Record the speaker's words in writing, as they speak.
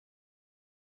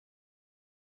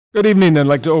Good evening. I'd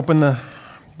like to open the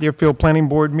Deerfield Planning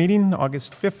Board meeting,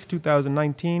 August 5th,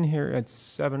 2019, here at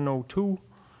 7:02,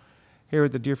 here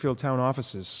at the Deerfield Town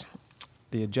offices.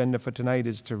 The agenda for tonight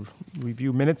is to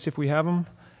review minutes if we have them,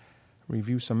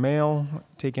 review some mail,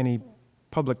 take any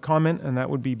public comment, and that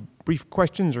would be brief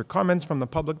questions or comments from the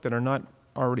public that are not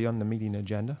already on the meeting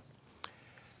agenda.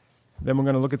 Then we're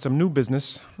going to look at some new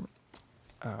business.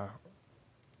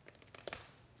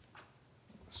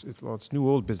 It's new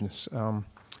old business.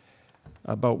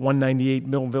 About 198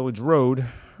 Mill Village Road,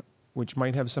 which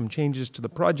might have some changes to the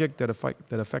project that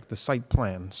affect the site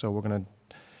plan. So we're going to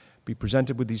be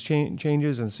presented with these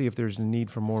changes and see if there's a need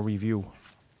for more review.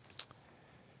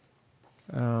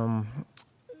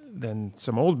 Then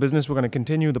some old business we're going to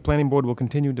continue. The planning board will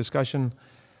continue discussion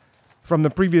from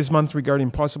the previous month regarding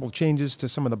possible changes to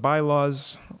some of the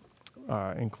bylaws,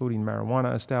 including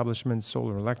marijuana establishments,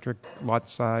 solar electric, lot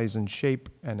size and shape,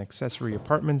 and accessory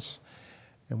apartments.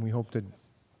 And we hope to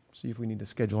see if we need to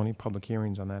schedule any public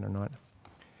hearings on that or not.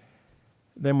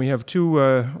 Then we have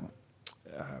two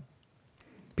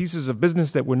pieces of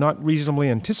business that were not reasonably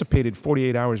anticipated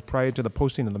 48 hours prior to the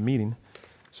posting of the meeting.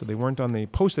 So they weren't on the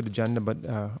posted agenda, but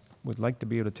would like to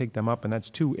be able to take them up. And that's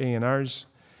two A&Rs,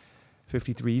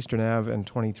 53 Eastern Ave and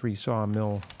 23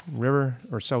 Sawmill River,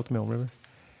 or South Mill River.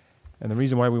 And the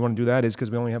reason why we want to do that is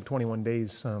because we only have 21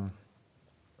 days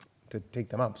to take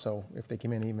them up. So if they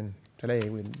came in even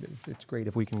today, it's great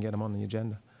if we can get them on the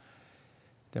agenda.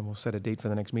 Then we'll set a date for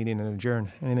the next meeting and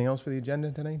adjourn. Anything else for the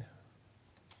agenda tonight?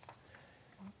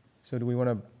 So do we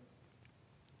want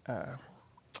to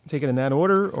take it in that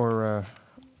order, or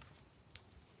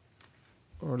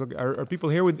look? Are people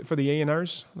here for the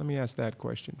A&Rs? Let me ask that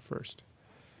question first.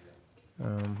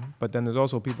 But then there's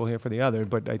also people here for the other.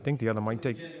 But I think the other might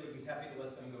take.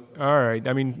 All right.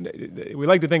 I mean, we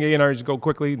like to think A&Rs go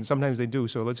quickly, and sometimes they do.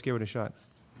 So let's give it a shot.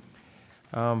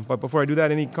 But before I do that,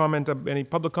 any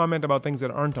public comment about things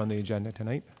that aren't on the agenda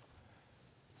tonight?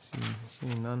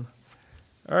 Seeing none.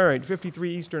 All right,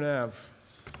 53 Eastern Ave.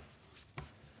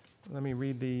 Let me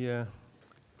read the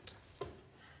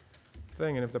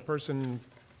thing, and if the person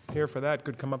here for that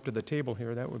could come up to the table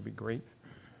here, that would be great.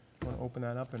 I want to open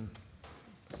that up. And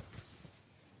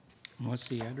what's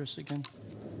the address again?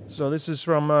 So this is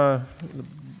from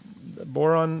the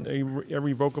Boron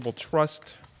Irrevocable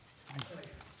Trust.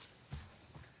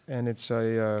 And it's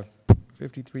a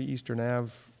 53 Eastern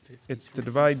Ave. It's to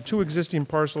divide two existing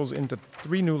parcels into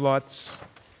three new lots,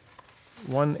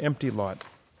 one empty lot.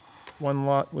 One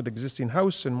lot with existing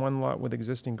house and one lot with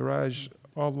existing garage.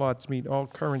 All lots meet all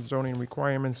current zoning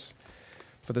requirements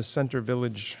for the Center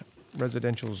Village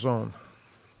residential zone.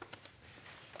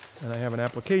 And I have an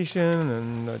application,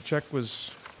 and a check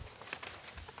was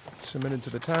submitted to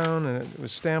the town, and it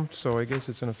was stamped, so I guess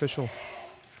it's an official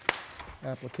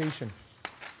application.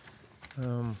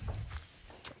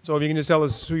 So if you can just tell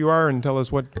us who you are and tell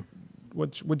us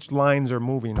which lines are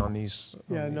moving on these.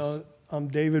 No, I'm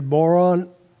David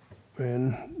Boron,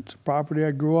 and it's a property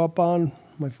I grew up on.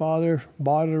 My father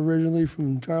bought it originally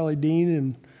from Charlie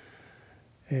Dean,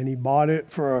 and he bought it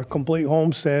for a complete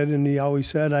homestead, and he always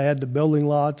said I had the building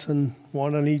lots and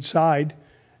one on each side.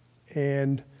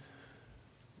 And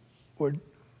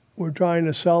we're trying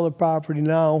to sell the property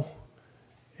now,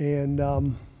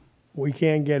 and we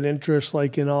can't get interest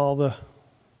like in all the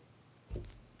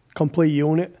complete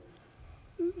unit.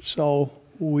 So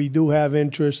we do have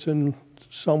interest in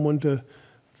someone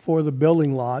for the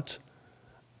building lots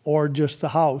or just the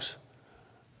house.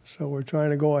 So we're trying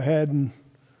to go ahead and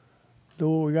do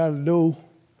what we got to do,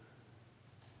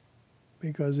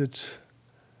 because it's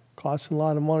costing a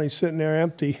lot of money sitting there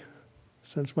empty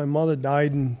since my mother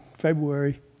died in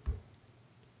February.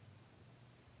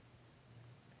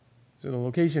 So the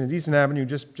location is Eastern Avenue,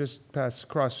 just past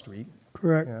Cross Street.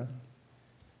 Correct. Yeah.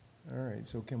 All right.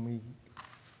 So can we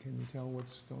tell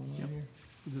what's going on here?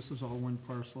 This is all one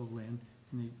parcel of land,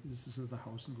 and this is the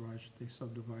house and garage. They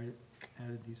subdivided,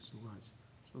 added these two lots.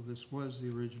 So this was the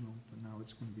original, but now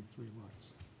it's going to be three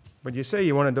lots. But you say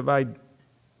you want to divide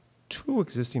two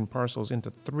existing parcels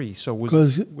into three. So were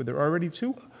there already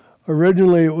two?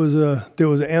 Originally, there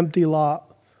was an empty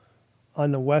lot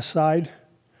on the west side.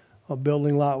 A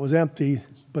building lot was empty,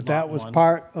 but that was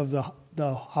part of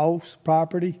the house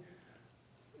property.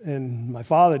 And my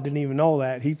father didn't even know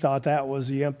that. He thought that was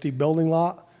the empty building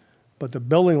lot, but the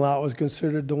building lot was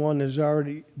considered the one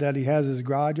that he has his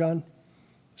garage on.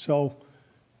 So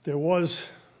there was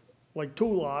like two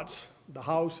lots, the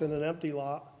house and an empty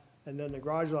lot, and then the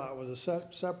garage lot was a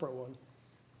separate one.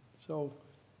 So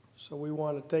we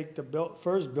want to take the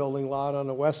first building lot on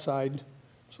the west side.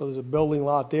 So there's a building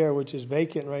lot there which is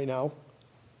vacant right now,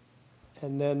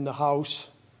 and then the house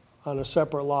on a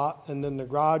separate lot, and then the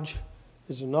garage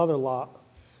is another lot.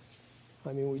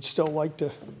 I mean, we'd still like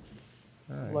to,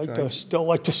 still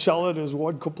like to sell it as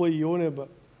one complete unit, but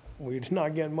we're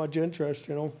not getting much interest,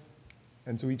 you know?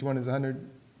 And so each one is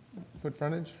 100-foot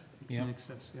frontage? In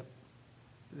excess, yep.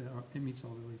 It meets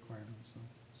all the requirements, so.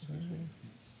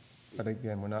 But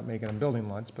again, we're not making them building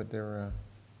lots, but they're,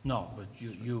 No, but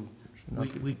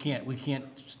we can't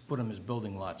put them as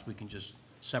building lots. We can just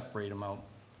separate them out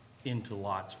into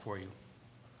lots for you.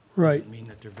 Right. Doesn't mean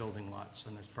that they're building lots,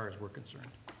 and as far as we're concerned.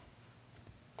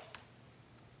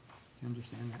 You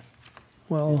understand that?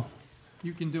 Well,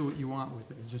 You can do what you want with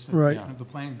it, it's just Right. that the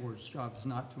planning board's job is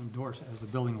not to endorse it as a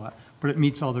building lot, but it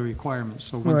meets all the requirements,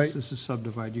 so Right. once this is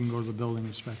subdivided, you can go to the building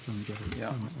inspector and get it.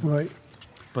 Yeah. right,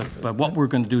 But what we're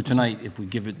going to do tonight, if we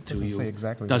give it to Doesn't you, say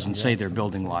exactly what doesn't we say asked they're them to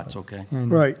building say, lots, but- okay?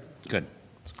 And- right. Good.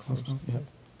 it's close. Yeah,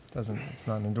 It's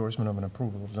not an endorsement of an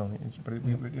approval of zoning, but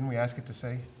didn't we ask it to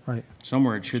say? right.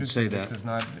 Somewhere it should say This that. does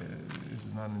not, this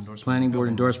is not an endorsement. of Planning board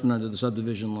building. endorsement under the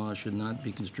subdivision law should not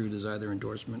be construed as either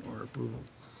endorsement or approval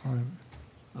All right.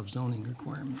 of zoning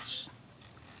requirements.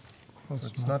 So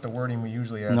it's not the wording we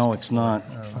usually ask. No, it's not.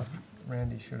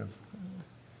 Randy should have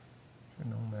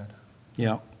known that.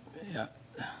 Yeah, yeah.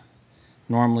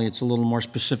 Normally, it's a little more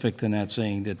specific than that,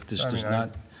 saying that this I does mean,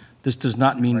 not, this does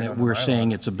not mean Right that on the we're bylaw.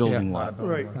 saying it's a building Yeah. lot. Not a building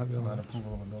Right. lot, Not building Not lot.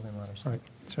 approval of a building lot or something.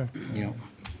 Right, sure. Yeah.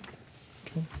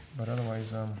 But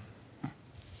otherwise, All there's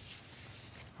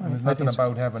right, I nothing think it's-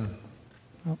 about having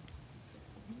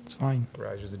It's fine.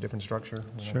 garage is a different structure.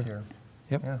 We Sure. don't care.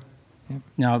 Yep. Yeah.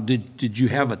 Now, did you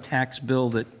have a tax bill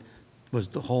that was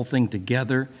the whole thing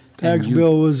together? And Tax you-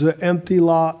 bill was an empty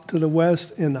lot to the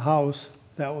west in the house.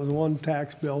 That was one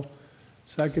tax bill.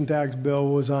 Second tax bill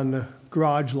was on the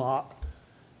garage lot.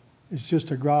 It's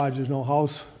just a garage, there's no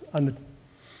house on the,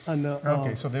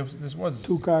 Okay, so this was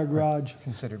two-car garage.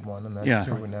 considered one, and Yeah. that's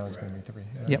two, and now it's going to be three.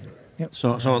 Yeah. Yep, yep.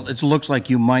 So it looks like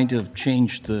you might have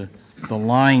changed the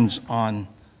lines on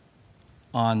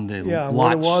the Yeah,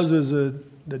 what it lots. was is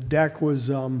the deck was,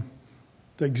 the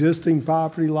existing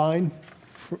property line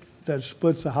that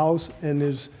splits the house, and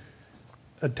there's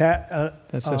That's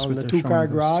just what the they're two-car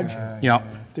showing us, garage. Yeah,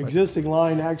 The existing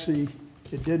line, actually,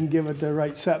 it didn't give it the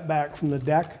right setback from the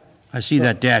deck. I see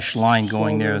that dashed line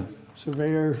going So there. the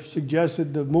Surveyor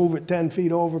suggested to move it 10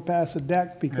 feet over past the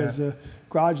deck because the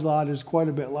garage lot is quite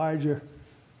a bit larger.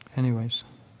 Anyways.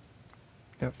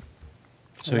 Yep.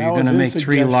 So that you're was going to his make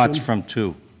three lots suggestion. from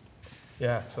two.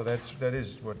 Yeah, so that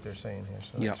is what they're saying here,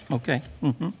 so. Yeah, that's- okay.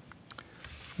 Mhm.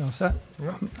 You all set?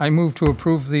 Yeah. I move to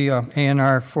approve the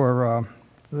A&R for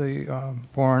the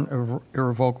Bourne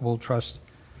Irrevocable Trust.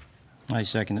 I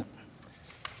second it.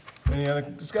 Any other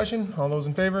discussion? All those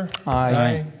in favor?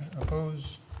 Aye.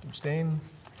 Opposed, abstain?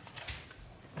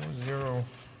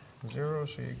 4-0,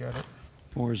 so you got it.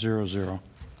 400.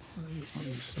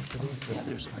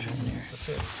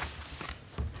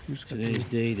 Today's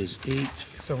date is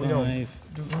So we don't, 8/5.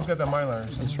 who's got the Mylar?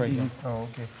 That's right here. Oh,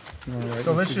 okay. You wanna write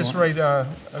So what let's you just want? write,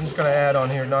 I'm just gonna add on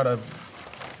here, not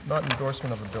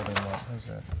endorsement of a building lot, how's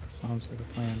that? Sounds like a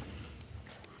plan.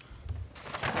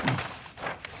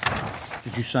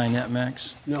 Did you sign that,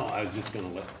 Max? No, I was just gonna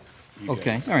let you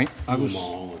Okay, guys all right. I do was, them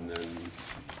all, and then,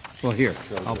 well, here,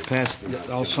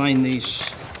 I'll sign these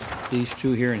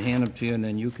two here and hand them to you, and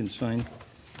then you can sign.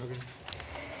 okay.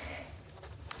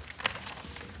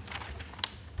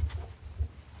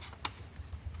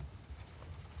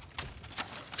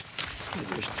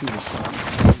 There's two to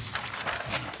sign.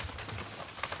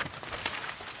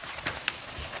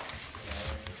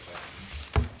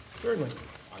 Certainly. So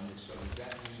does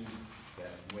that mean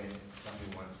that when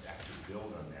somebody wants to actually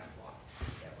build on that lot,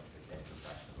 that was potential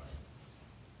customer,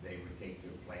 they would take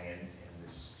their plans and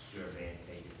this survey and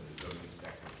take it to the building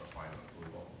inspector for final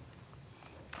approval?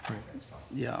 That's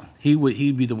fine, Yeah,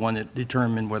 he'd be the one that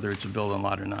determined whether it's a building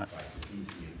lot or not. right, because he's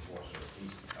the enforcer,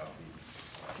 he's of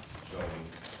the zoning,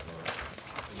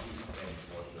 he's the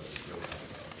enforcer of the building,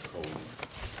 of the code.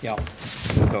 Yeah.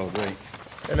 Code, right.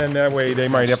 And then that way, they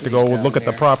might have to go look at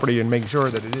the property and make sure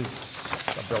that it is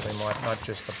a building lot, not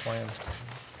just the plan.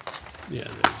 Yeah,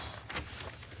 there's,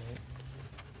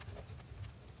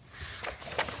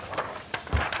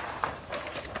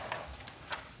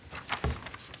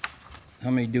 How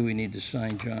many do we need to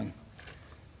sign, John?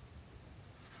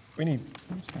 We need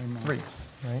three,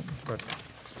 right? But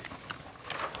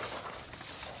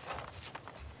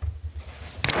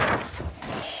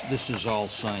This is all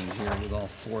signed here with all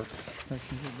four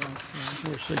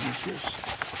signatures.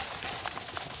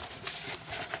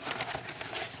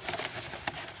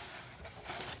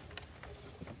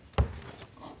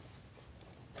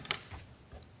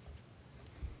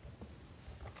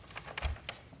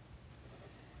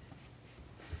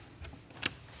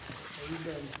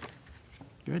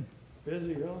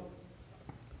 Busy, huh?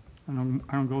 I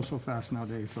don't go so fast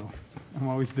nowadays, so I'm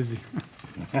always busy.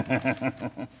 Don't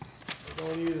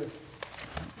either.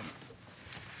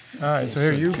 All right, so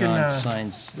here, you John can,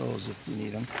 signs those if you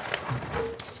need them.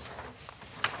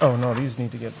 oh, no, these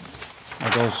need to get,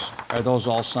 Are those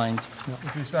all signed?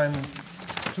 if you sign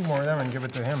 2 more of them and give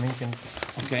it to him, he can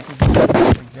Okay. take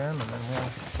them, and then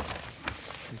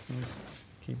we'll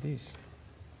keep these.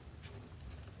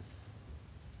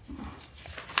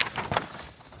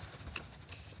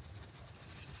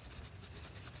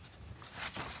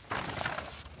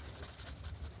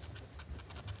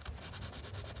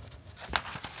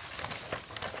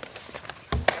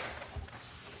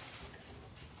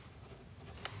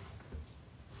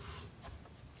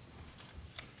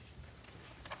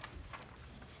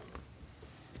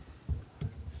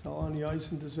 Fell on the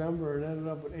ice in December and ended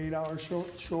up with 8-hour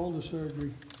shoulder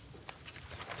surgery.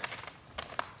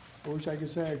 I wish I could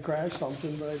say I crashed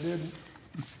something, but I didn't.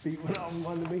 Feet went out from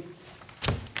under me.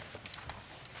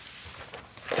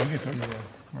 You get the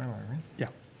Mylar, right? Yeah.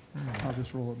 I'll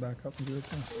just roll it back up and give it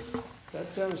to him.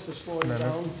 That tends to slow you And then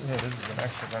down. this, yeah, this is an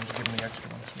extra, I'm just giving the extra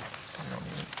one, so you don't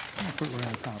need it. I'll put it right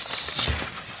on top.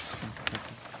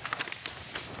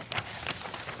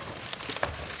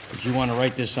 Did you want to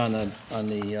write this on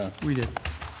the, We did.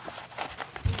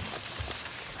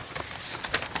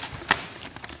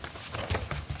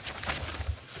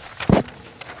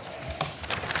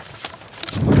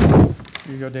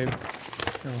 Here you go, David.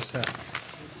 You're all set.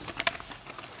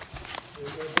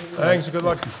 Thanks, good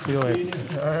luck. See you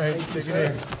later. All right, take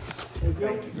it easy.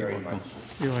 Very much.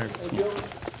 See you later. Hey, Joe.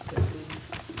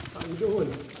 How you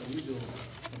doing? I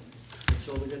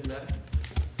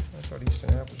thought Easton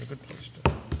Ave was a good place to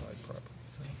buy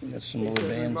property. got some more It's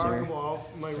bands there? remarkable.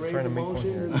 My range Trying to of make one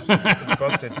motion here. is-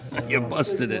 Busted. I don't You know.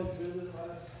 busted it.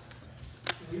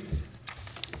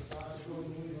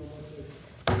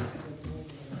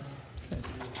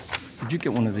 Did you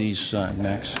get one of these,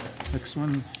 Max? Next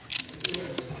one.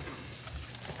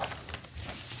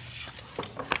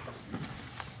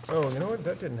 Oh, you know what,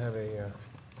 that didn't have a,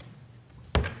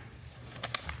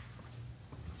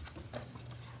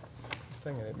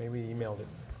 thing in it, maybe he emailed it.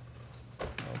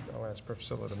 I'll ask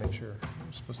Priscilla to make sure.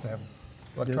 We're supposed to have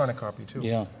electronic copy, too.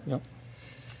 Yeah, yeah.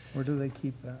 Where do they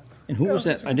keep that? And who was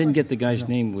that? I didn't get the guy's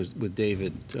name with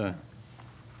David,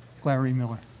 Larry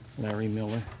Miller. Larry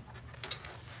Miller.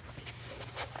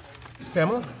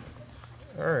 Pamela?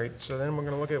 All right, so then we're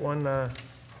gonna look at one,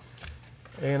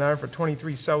 A&R for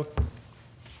 23 South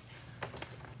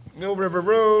Mill River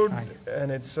Road, Aye.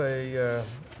 and it's a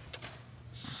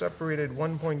separated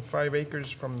 1.5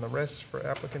 acres from the rest for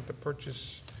applicant to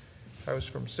purchase house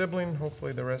from sibling.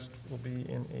 Hopefully the rest will be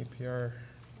in APR,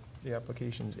 the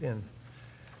application's in.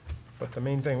 But the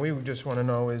main thing we would just want to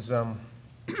know is the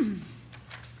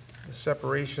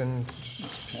separation,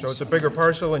 so it's a bigger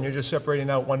parcel and you're just separating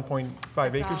out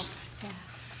 1.5 acres? Yeah.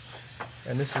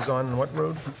 And this is on what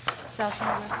road? South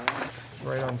Mill River. It's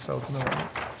right on South Mill. Yeah.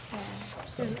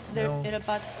 Mill. It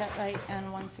abuts Set Right and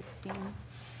 116.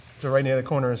 So right near the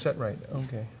corner of Set Right,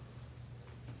 okay.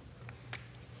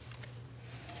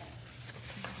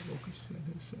 Locus,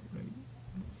 that is Set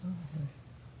Right.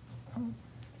 Okay.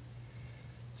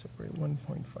 Separate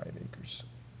 1.5 acres.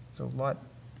 So lot,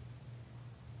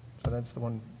 so that's the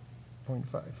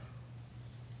 1.5.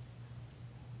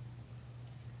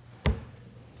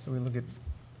 So we look at,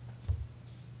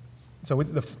 so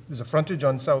with there's a frontage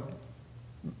on South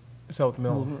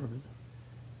Mill.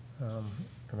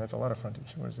 And that's a lot of frontage.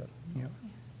 What is that? Yeah.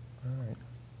 All right.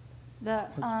 The,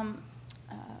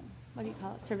 what do you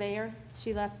call it, surveyor,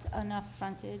 she left enough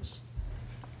frontage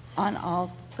on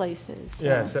all places. so-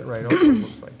 Yeah, Set Right also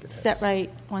looks like it has. Set Right,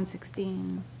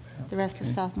 116, the rest of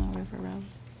South Mill River Road.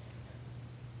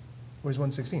 Where's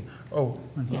 116? Oh,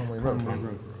 Conway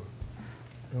Road.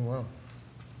 Oh, wow.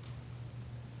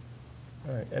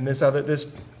 All right, and this This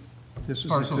is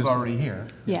parcel's existing. already here,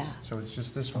 Yeah, so it's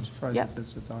just this one. Surprised Yep. if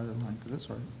it's a dotted line, but that's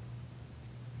all right.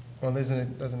 Well, doesn't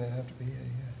it have to be, yeah.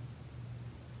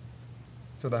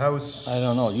 So the house. I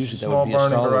don't know, usually that would be a Small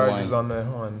barn solid and garage is line.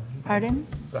 on, pardon?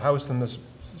 the house and the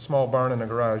small barn and the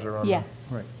garage are on. Yes.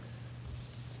 Right.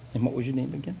 And what was your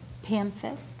name again? Pam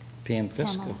Fisk? Pam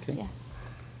Fisk, Pamela, okay. yeah.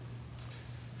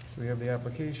 So we have the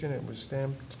application, it was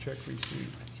stamped, check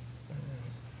received.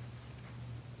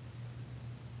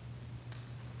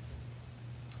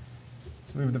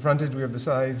 So we have the frontage, we have the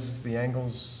size, the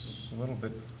angle's a little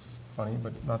bit funny,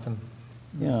 but nothing.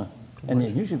 Yeah, and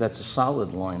then usually that's a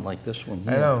solid line like this one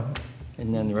I here. know,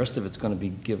 And then the rest of it's gonna be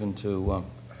given to,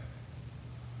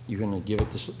 You're gonna give it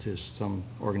to some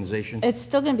organization? It's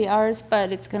still going to be ours,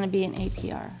 but it's going to be an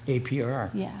APR. APR?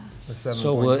 Yeah.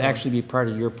 So will it actually be part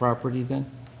of your property then?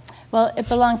 Well, it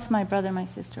belongs to my brother, my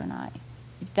sister, and I.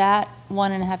 That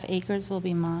 1.5 acres will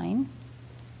be mine,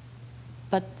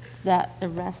 but the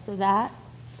rest of that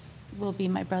will be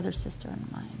my brother, sister,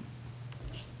 and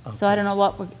mine. So I don't know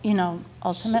what,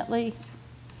 ultimately,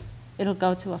 it'll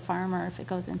go to a farmer if it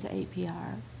goes into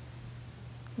APR,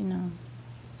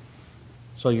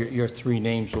 So your three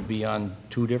names will be on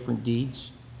two different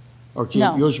deeds? Or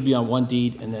No. yours will be on one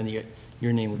deed, and then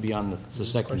your name will be on the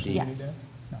second deed? Yes.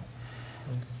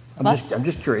 I'm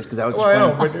just curious, because Well, I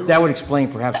know, but- that would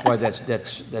explain perhaps why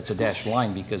that's a dashed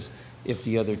line, because if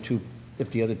the other two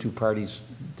parties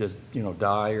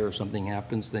die or something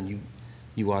happens, then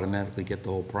you automatically get the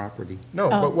whole property. No,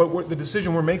 but what the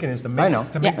decision we're making is to I know.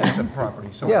 make Yeah. this a property,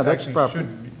 so Yeah, it's that's actually property.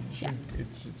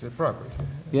 it's a property.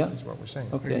 Yeah. That's what we're saying.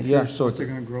 Okay, yeah, so, What they're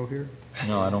gonna grow here?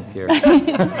 no, I don't care.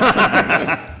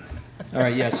 All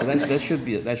right, yeah, so that should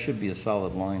be a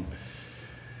solid line.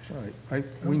 It's all right,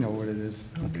 we know what it is.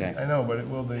 Okay. I know, but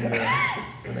will the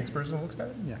next person who looks at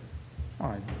it? Yeah, all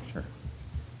right, sure.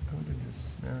 Who did this?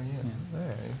 Mary Ann.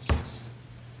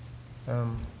 Yeah. All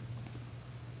right.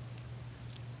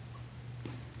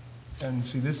 And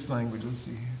see this language, let's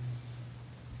see.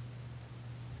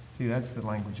 See, that's the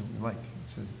language that we like. It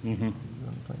says, Mhm.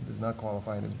 does not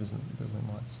qualify it as building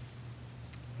lots.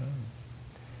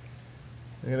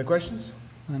 Any other questions?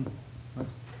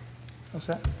 What's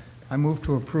that? I move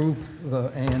to approve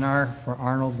the A&R for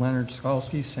Arnold Leonard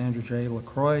Skalsky, Sandra J.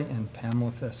 LaCroix, and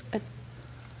Pamela Fisk. Thank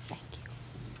you.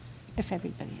 If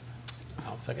everybody.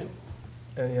 I'll second.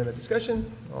 Any other discussion?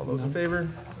 All those in favor?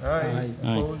 Aye. Aye.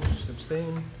 Aye. Opposed,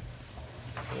 abstained?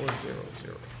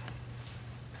 4-0-0.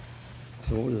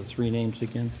 So what were the three names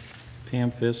again?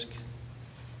 Pam Fisk?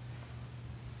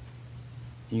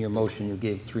 In your motion, you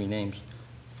gave three names.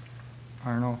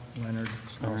 Arnold Leonard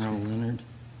Skalsky. Arnold Leonard.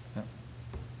 Yep.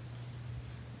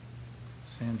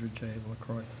 Sandra J.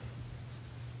 LaCroix.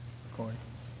 LaCroix,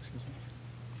 excuse me.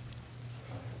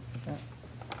 Like that.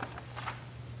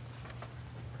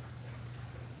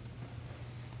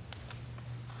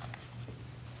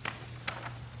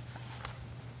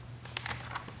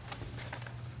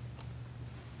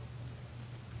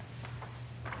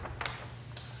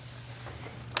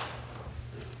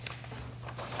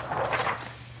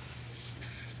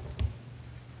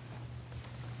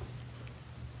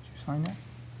 Did you sign that?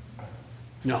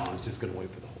 No, I was just gonna wait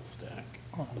for the whole stack.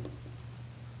 Oh.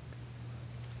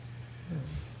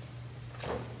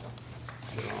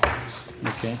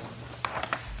 Okay.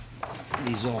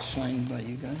 These all signed by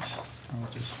you guys? Oh,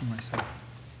 just for myself.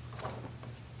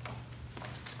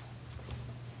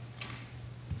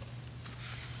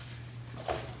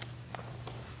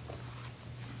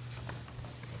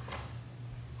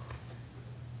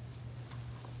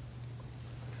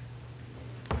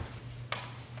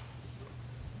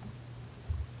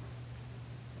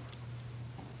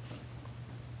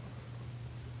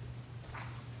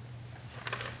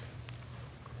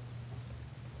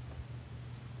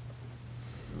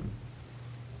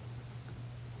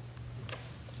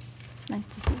 Nice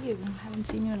to see you. I haven't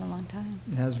seen you in a long time.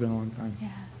 It has been a long time. Yeah.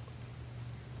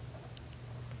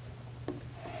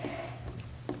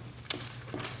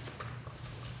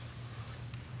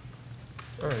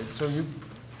 All right, so you,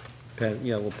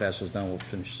 Yeah, we'll pass those down, we'll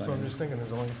finish so I'm signing. just thinking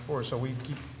there's only 4, so we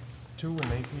keep 2 and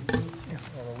they keep 2?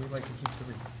 Or we like to keep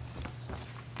 3?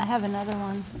 I have another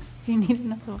one, if you need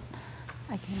another one.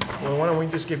 I can. Well, why don't we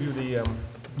just give you the,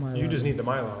 you just Mylar. need the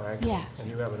Mylar, actually. Yeah.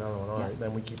 And you have another one, all Yeah. right,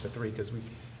 then we keep the 3, because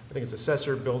I think it's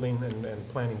assessor, building, and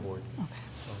planning board. Okay.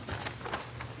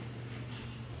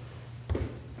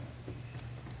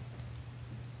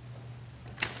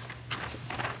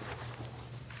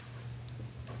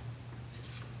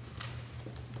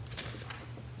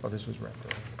 Oh, this was wrapped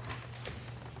around.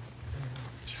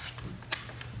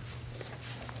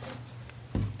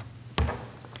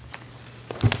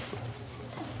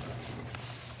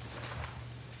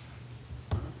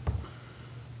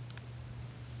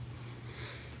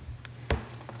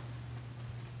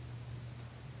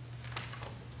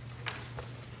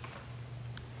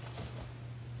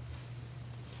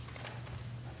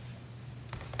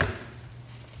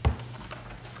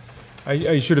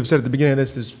 I should have said at the beginning of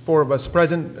this, there's 4 of us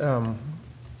present,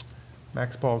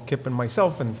 Max, Paul, Kip, and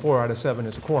myself, and 4 out of 7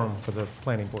 is a quorum for the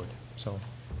planning board. So,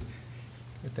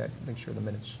 get that, make sure the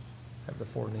minutes have the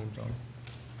 4 names on it.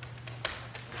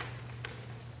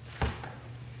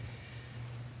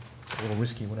 It's a little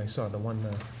risky when I saw the one,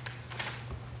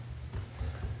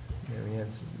 Mary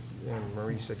Ann's and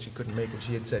Marie said she couldn't make it.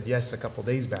 She had said yes a couple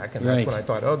days back, and that's Right. when I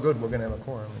thought, oh, good, we're gonna have a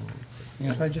quorum.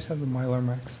 And Can I just have the Mylar,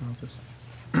 Max, and I'll just...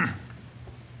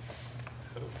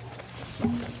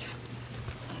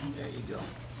 There you go.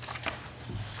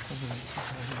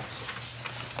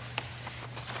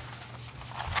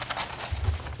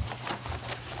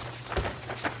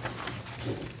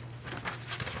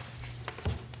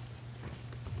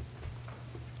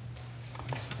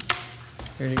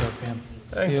 Here you go, Pam.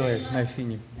 See you later. Nice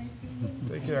seeing you.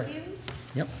 Take care.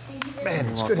 Yep. Man,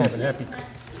 it's good having happy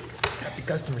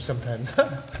customers sometimes.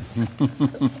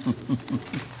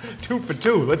 2 for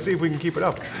 2. Let's see if we can keep it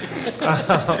up.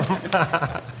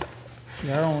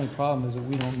 See, our only problem is that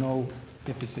we don't know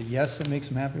if it's a yes that makes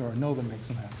them happy or a no that makes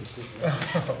them happy.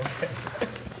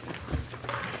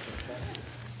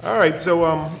 All right,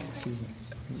 so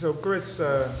Chris,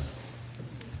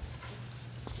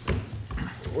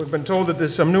 we've been told that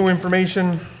there's some new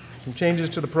information, some changes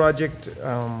to the project.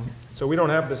 So we don't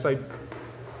have the site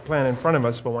plan in front of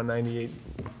us for 198.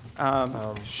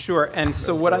 Sure, and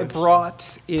so what I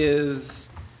brought is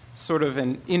sort of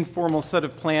an informal set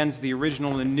of plans, the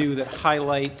original and the new, that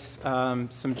highlight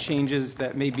some changes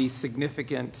that may be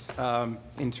significant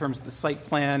in terms of the site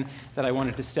plan that I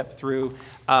wanted to step through.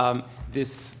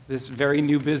 This very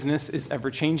new business is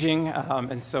ever-changing,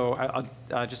 and so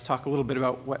I'll just talk a little bit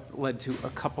about what led to a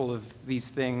couple of these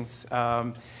things.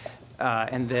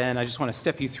 And then I just want to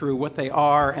step you through what they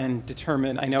are and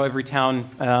determine, I know every town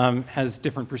has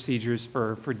different procedures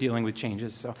for dealing with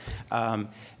changes, so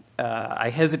I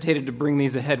hesitated to bring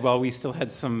these ahead while we still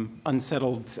had some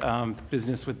unsettled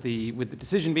business with the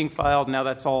decision being filed. Now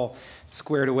that's all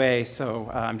squared away, so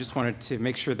I just wanted to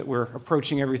make sure that we're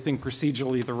approaching everything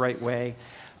procedurally the right way.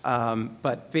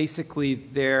 But basically,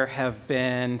 there have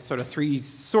been sort of 3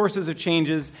 sources of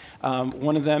changes.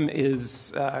 One of them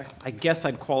is, I guess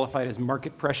I'd qualify it as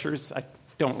market pressures. I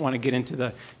don't want to get into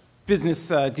the business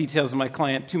details of my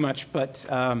client too much, but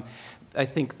I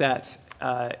think that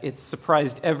it's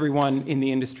surprised everyone in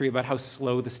the industry about how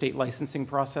slow the state licensing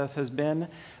process has been.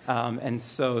 And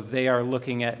so they are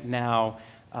looking at now,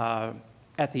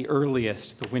 at the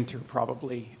earliest, the winter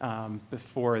probably,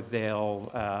 before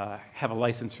they'll have a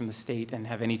license from the state and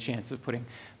have any chance of putting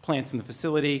plants in the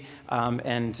facility,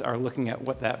 and are looking at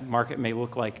what that market may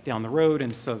look like down the road.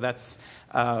 And so that's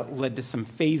led to some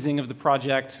phasing of the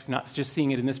project, not just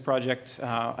seeing it in this project.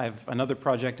 I have another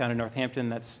project down in Northampton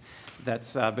that's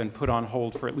been put on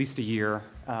hold for at least a year,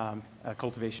 a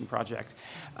cultivation project.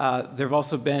 There have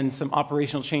also been some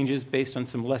operational changes based on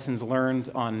some lessons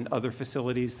learned on other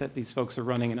facilities that these folks are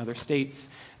running in other states.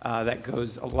 That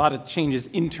goes a lot of changes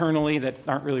internally that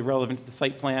aren't really relevant to the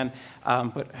site plan,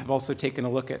 but have also taken a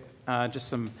look at just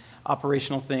some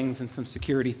operational things and some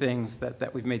security things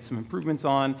that we've made some improvements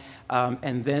on.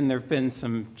 And then there have been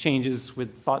some changes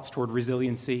with thoughts toward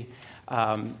resiliency.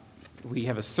 We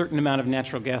have a certain amount of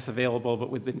natural gas available,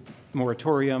 but with the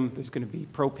moratorium, there's going to be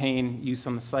propane use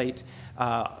on the site,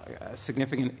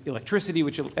 significant electricity,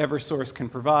 which Eversource can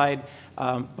provide.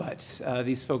 But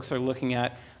these folks are looking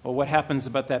at, well, what happens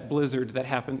about that blizzard that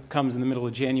comes in the middle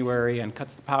of January and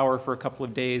cuts the power for a couple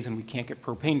of days, and we can't get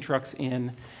propane trucks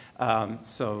in.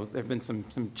 So there have been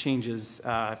some changes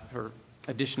for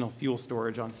additional fuel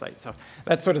storage on site. So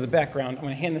that's sort of the background. I'm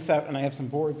going to hand this out, and I have some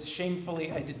boards.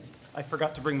 Shamefully, I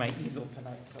forgot to bring my easel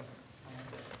tonight, so I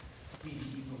have to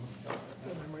leave the easel myself.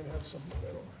 I might have some,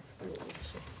 I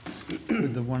don't know.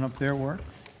 Would the one up there work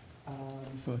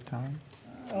for the town?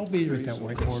 I'll be with that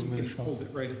whiteboard with a You can shovel. hold it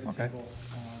right at the Okay. table.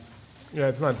 Yeah,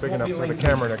 it's not big won't enough be for the lengthy.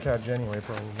 camera to catch anyway,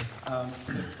 probably.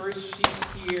 So the first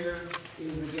sheet here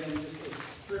is, again, just a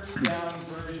stripped-down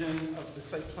version of the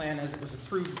site plan as it was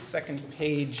approved, the second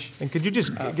page. And could you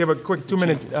just give a quick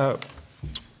 2-minute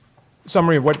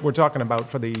summary of what we're talking about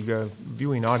for the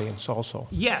viewing audience also?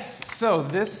 Yes, so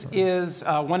this is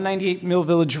 198 Mill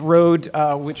Village Road,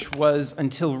 which was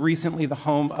until recently the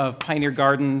home of Pioneer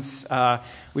Gardens,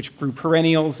 which grew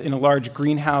perennials in a large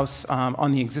greenhouse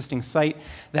on the existing site.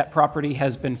 That property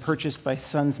has been purchased by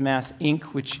Sons Mass Inc.,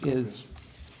 which is,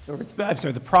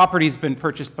 the property's been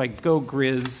purchased by Go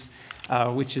Grizz,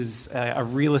 which is a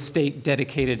real estate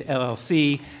dedicated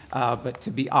LLC, but to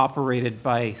be operated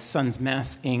by Sons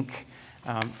Mass Inc.,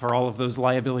 for all of those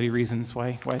liability reasons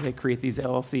why they create these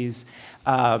LLCs,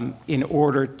 in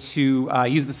order to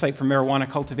use the site for marijuana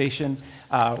cultivation.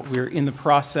 We're in the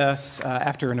process,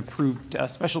 after an approved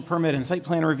special permit and site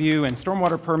plan review and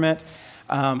stormwater permit,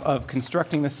 of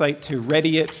constructing the site to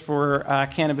ready it for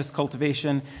cannabis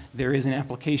cultivation. There is an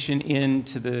application in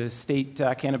to the State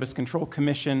Cannabis Control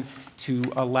Commission to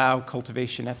allow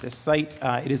cultivation at this site.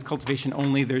 It is cultivation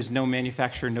only. There's no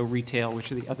manufacture, no retail,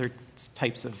 which are the other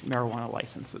types of marijuana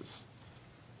licenses.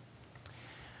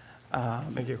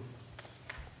 Thank you.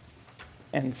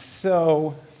 And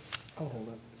so,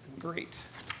 great.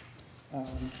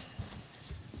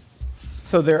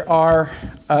 So there are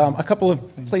a couple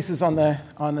of places on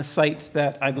the site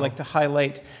that I'd like to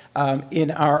highlight.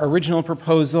 In our original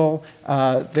proposal,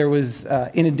 there was,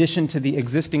 in addition to the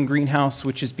existing greenhouse,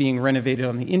 which is being renovated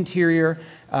on the interior,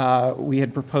 we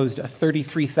had proposed a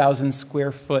 33,000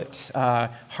 square foot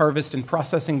harvest and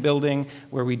processing building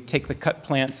where we'd take the cut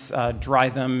plants, dry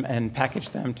them, and package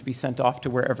them to be sent off to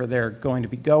wherever they're going to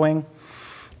be going.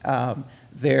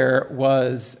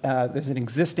 There's an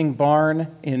existing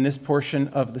barn in this portion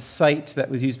of the site that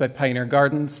was used by Pioneer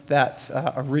Gardens that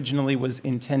originally was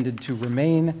intended to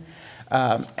remain.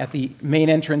 At the main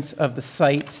entrance of the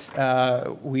site,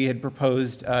 we had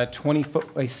proposed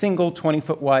a single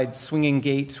 20-foot wide swinging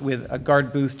gate with a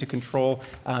guard booth to control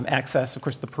access. Of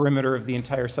course, the perimeter of the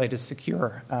entire site is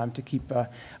secure to keep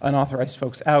unauthorized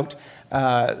folks out.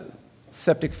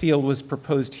 Septic field was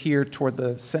proposed here toward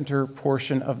the center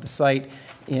portion of the site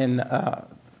in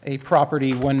a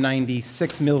property,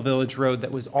 196 Mill Village Road,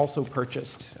 that was also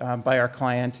purchased by our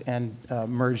client and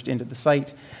merged into the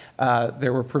site.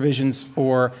 There were provisions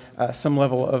for some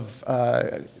level of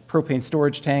propane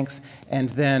storage tanks, and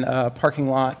then a parking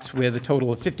lot with a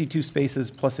total of 52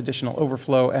 spaces plus additional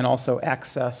overflow, and also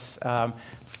access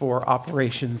for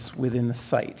operations within the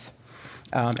site.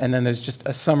 And then there's just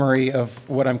a summary of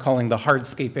what I'm calling the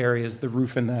hardscape areas, the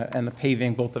roof and the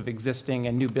paving, both of existing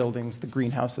and new buildings, the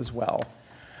greenhouse as well.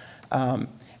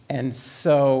 And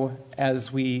so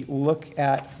as we look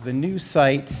at the new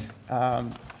site,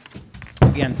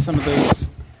 again, some of those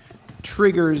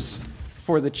triggers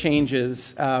for the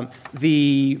changes.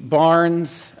 The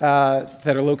barns that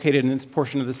are located in this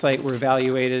portion of the site were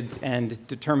evaluated and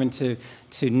determined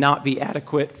to not be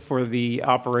adequate for the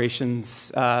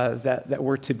operations that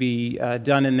were to be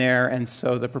done in there, and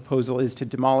so the proposal is to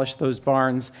demolish those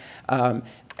barns.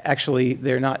 Actually,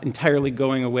 they're not entirely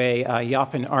going away.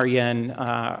 Yop and Arjen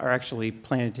are actually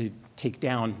planning to take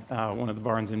down one of the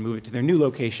barns and move it to their new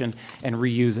location and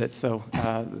reuse it, so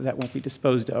that won't be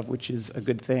disposed of, which is a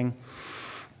good thing.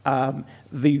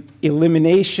 The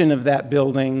elimination of that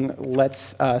building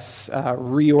lets us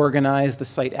reorganize the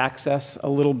site access a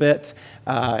little bit,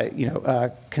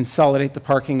 consolidate the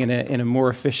parking in a more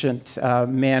efficient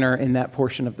manner in that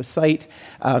portion of the site,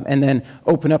 and then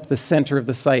open up the center of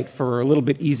the site for a little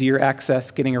bit easier access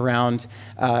getting around.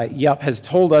 Yup has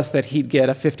told us that he'd get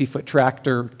a 50-foot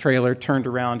tractor trailer turned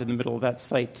around in the middle of that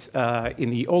site in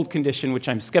the old condition, which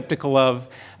I'm skeptical of,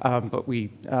 but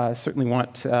we certainly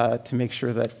want to make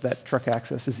sure that truck access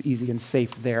is easy and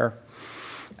safe there.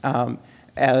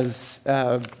 As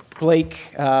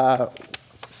Blake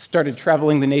started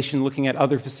traveling the nation looking at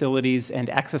other facilities and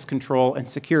access control and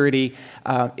security,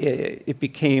 it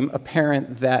became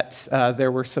apparent that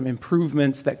there were some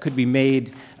improvements that could be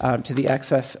made to the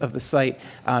access of the site.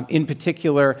 In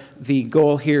particular, the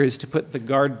goal here is to put the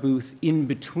guard booth in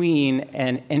between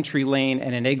an entry lane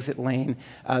and an exit lane.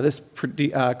 This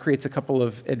creates a couple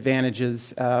of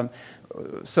advantages.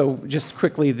 So just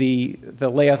quickly, the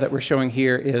layout that we're showing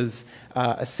here is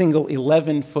a single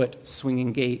 11-foot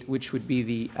swinging gate, which would be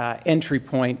the entry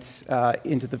point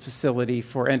into the facility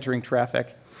for entering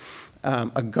traffic.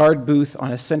 A guard booth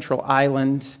on a central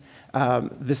island.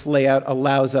 This layout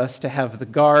allows us to have the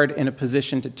guard in a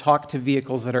position to talk to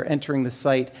vehicles that are entering the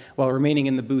site while remaining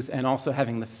in the booth, and also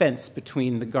having the fence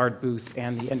between the guard booth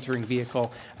and the entering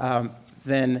vehicle.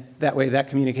 Then that way that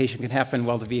communication can happen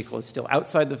while the vehicle is still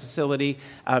outside the facility,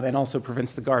 and also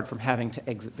prevents the guard from having to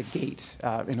exit the gate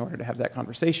in order to have that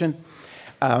conversation.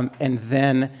 And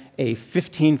then a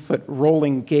 15-foot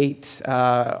rolling gate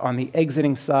on the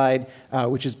exiting side,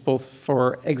 which is both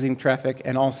for exiting traffic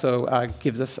and also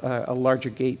gives us a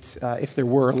larger gate if there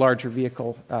were a larger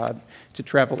vehicle to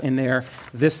travel in there.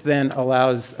 This then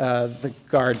allows the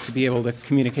guard to be able to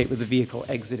communicate with the vehicle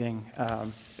exiting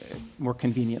more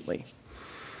conveniently.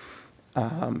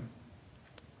 And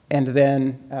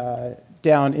then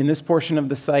down in this portion of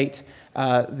the site,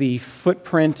 the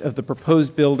footprint of the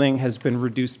proposed building has been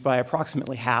reduced by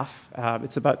approximately half.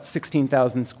 It's about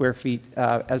 16,000 square feet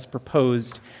as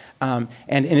proposed. And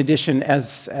in addition,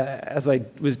 as I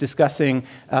was discussing,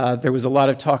 there was a lot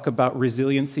of talk about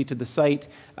resiliency to the site.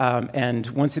 And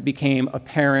once it became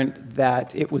apparent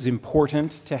that it was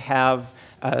important to have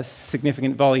a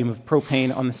significant volume of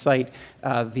propane on the site.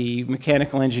 The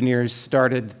mechanical engineers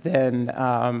started then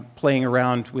playing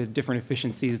around with different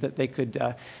efficiencies that they could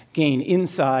gain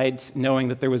inside, knowing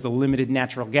that there was a limited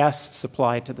natural gas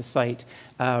supply to the site,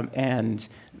 and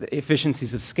the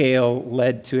efficiencies of scale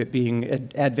led to it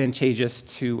being advantageous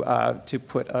to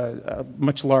put a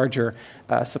much larger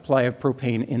supply of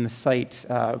propane in the site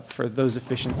for those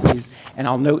efficiencies. And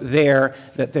I'll note there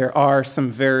that there are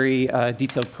some very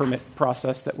detailed permit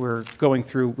process that we're going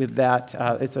through with that.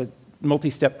 It's a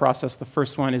multi-step process. The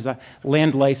first one is a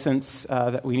land license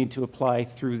that we need to apply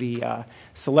through the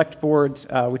select board,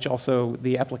 which also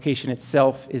the application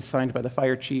itself is signed by the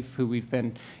fire chief, who we've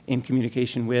been in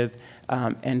communication with.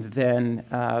 And then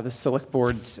the select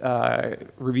board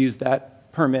reviews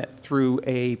that permit through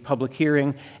a public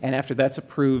hearing. And after that's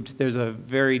approved, there's a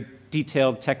very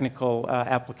detailed technical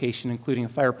application, including a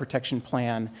fire protection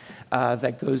plan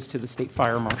that goes to the state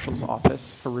fire marshal's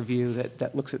office for review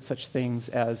that looks at such things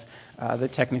as the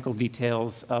technical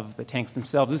details of the tanks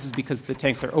themselves. This is because the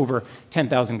tanks are over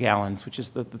 10,000 gallons, which is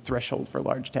the threshold for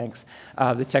large tanks.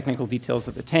 The technical details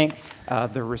of the tank,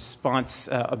 the response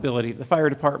ability of the fire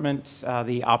department,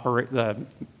 the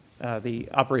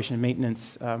operation and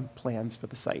maintenance plans for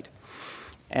the site.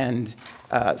 And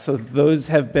so those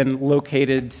have been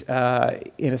located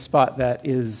in a spot that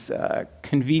is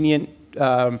convenient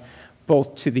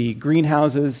both to the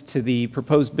greenhouses, to the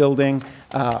proposed building,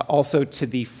 also to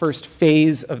the first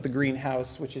phase of the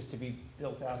greenhouse, which is to be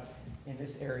built out in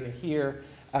this area here.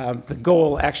 The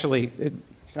goal, actually,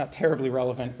 it's not terribly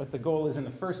relevant, but the goal is in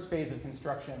the first phase of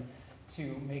construction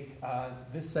to make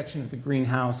this section of the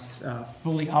greenhouse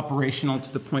fully operational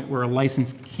to the point where a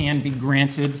license can be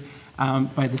granted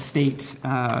by the state,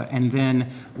 and then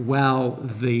while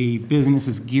the business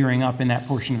is gearing up in that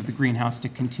portion of the greenhouse to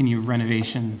continue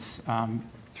renovations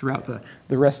throughout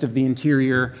the rest of the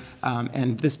interior.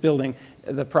 And this building,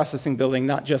 the processing building,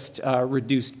 not just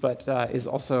reduced, but is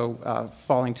also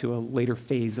falling to a later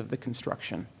phase of the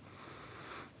construction.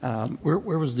 Where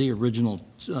was the original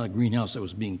greenhouse that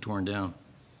was being torn down?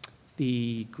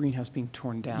 The greenhouse being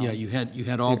torn down. Yeah, you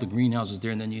had all the greenhouses there,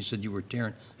 and then you said you were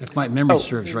tearing. If my memory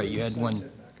serves right, you had one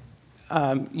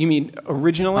You mean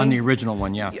originally? on the original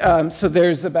one, yeah. So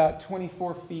there's about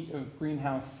 24 feet of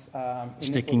greenhouse in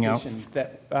Sticking this out? location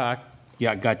that.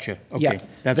 Yeah, gotcha. Yeah, Okay.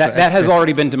 that has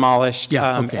already been demolished.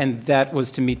 Yeah, okay. And that was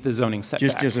to meet the zoning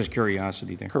setback. Just as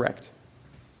curiosity there. Correct.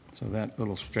 So that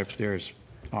little strip there is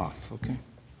off, okay?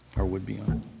 Or would be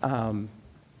on.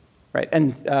 Right,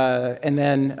 and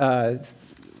then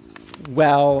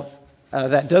while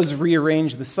that does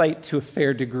rearrange the site to a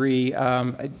fair degree,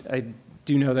 I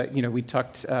do know that, we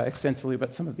talked extensively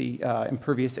about some of the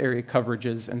impervious area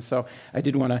coverages, and so I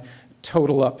did want to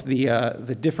total up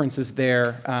the differences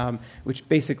there, which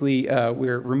basically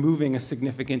we're removing a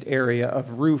significant area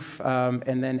of roof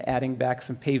and then adding back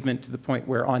some pavement to the point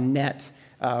where on net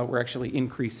we're actually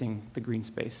increasing the green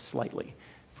space slightly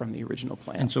from the original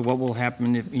plan. And so what will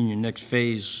happen in your next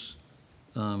phase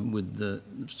with the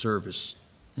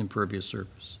impervious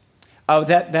surface? Oh,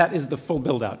 that is the full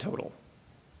build-out total.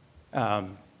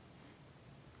 So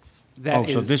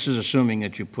this is assuming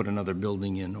that you put another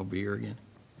building in over here again?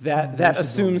 That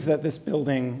assumes that this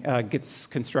building gets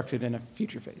constructed in a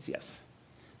future phase, yes.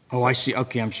 Oh, I see.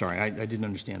 Okay, I'm sorry. I didn't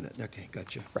understand that. Okay,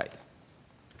 gotcha. Right.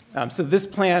 So this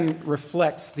plan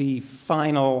reflects the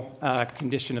final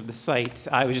condition of the site.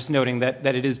 I was just noting that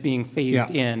it is being phased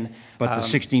in. But the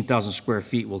 16,000 square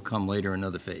feet will come later,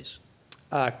 another phase?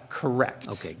 Correct.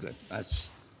 Okay, good. I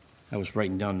was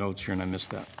writing down notes here and I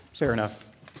missed that. Fair enough.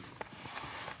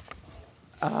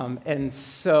 And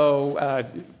so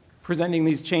presenting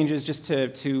these changes just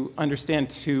to understand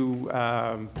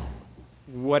to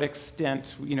what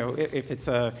extent, if it's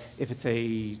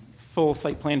a full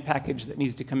site plan package that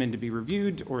needs to come in to be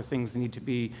reviewed, or things that need to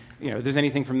be, if there's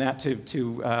anything from that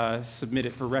to submit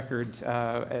it for record.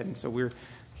 And so we're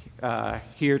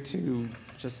here to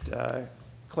just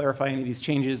clarify any of these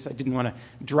changes. I didn't want to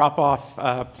drop off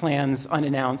plans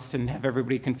unannounced and have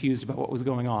everybody confused about what was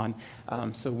going on.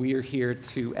 So we are here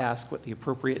to ask what the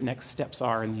appropriate next steps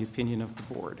are in the opinion of the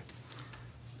board.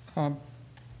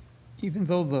 Even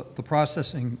though the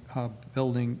processing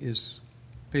building is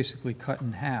basically cut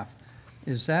in half,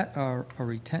 is that a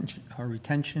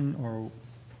retention or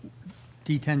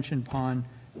detention pond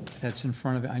that's in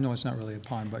front of it? I know it's not really a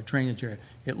pond, but drainage area.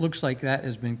 It looks like that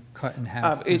has been cut in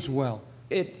half as well.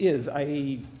 It is.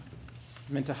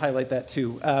 meant to highlight that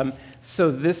too.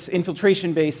 So this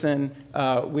infiltration basin,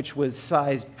 which was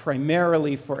sized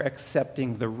primarily for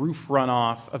accepting the roof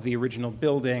runoff of the original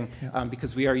building,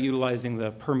 because we are utilizing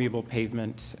the permeable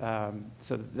pavement,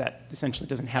 so that essentially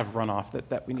doesn't have runoff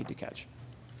that we need to catch.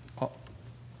 Oh.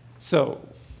 So,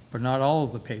 But not all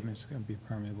of the pavement's going to be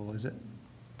permeable, is it?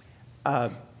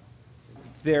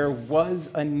 there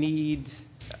was a need,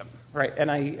 right, and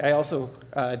I also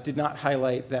did not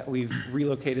highlight that we've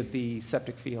relocated the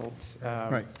septic fields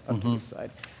Right. up to the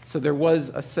side. So there was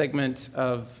a segment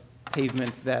of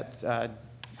pavement that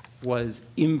was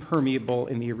impermeable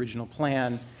in the original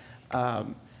plan,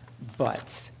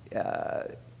 but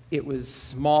it was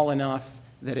small enough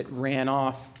that it ran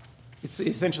off, it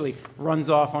essentially runs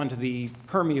off onto the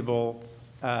permeable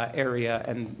area,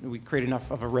 and we create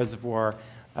enough of a reservoir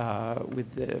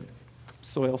with the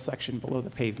soil section below the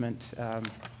pavement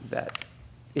that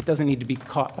it doesn't need to be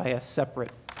caught by a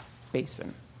separate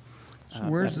basin. So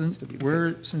where's That needs to be the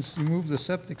where, case. since you moved the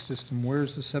septic system,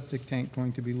 where's the septic tank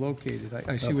going to be located?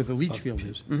 I see where the leach field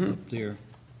is. Up there.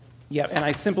 Yeah, and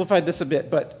I simplified this a bit,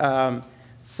 but,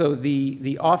 so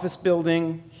the office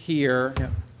building here Yeah.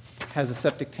 has a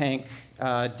septic tank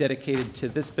dedicated to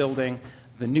this building.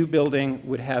 The new building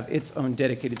would have its own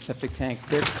dedicated septic tank.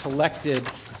 They're collected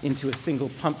into a single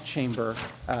pump chamber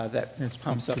that It's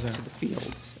pumps up pumped to to the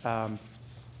fields.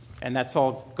 And that's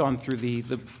all gone through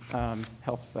the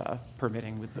health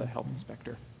permitting with the health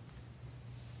inspector.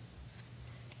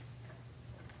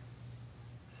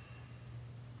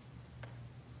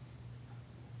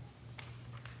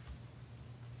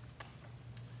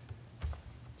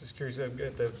 Just curious,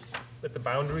 at the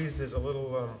boundaries, there's a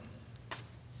little,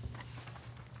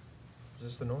 is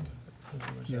this the north?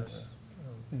 Where's that? Yes.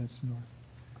 It's north.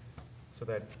 So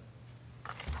that,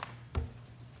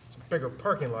 it's a bigger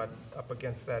parking lot up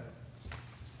against that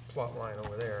plot line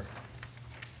over there.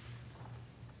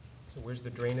 So where's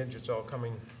the drainage? It's all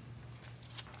coming,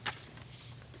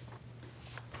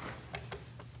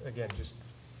 again, just,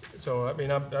 so, I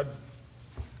mean,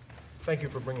 thank you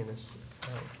for bringing this.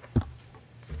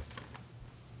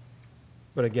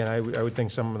 But again, I would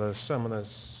think some of the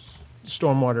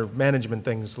stormwater management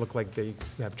things look like they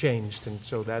have changed, and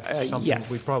so that's something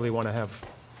yes. we probably want to have.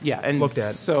 Yeah, and Looked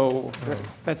at. so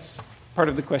that's part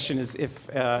of the question is if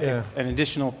Yeah. an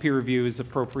additional peer review is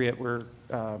appropriate, we're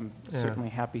certainly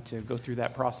happy to go through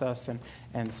that process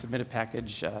and submit a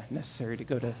package necessary to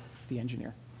go to the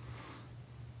engineer.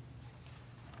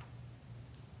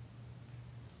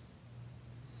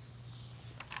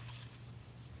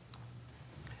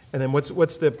 And then what's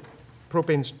the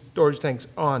propane storage tanks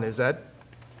on? Is that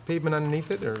pavement underneath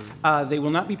it, or? They will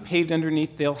not be paved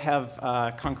underneath. They'll have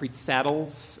concrete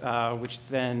saddles, which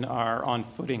then are on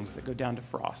footings that go down to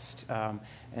frost.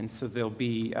 And so there'll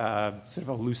be sort of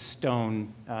a loose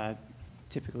stone,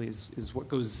 typically is what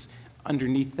goes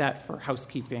underneath that for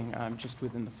housekeeping, just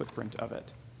within the footprint of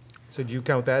it. So do you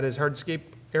count that as hardscape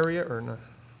area, or not?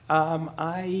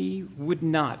 I would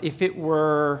not. If it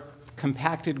were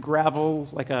compacted gravel,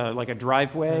 like a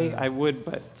driveway, I would,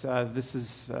 but this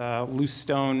is loose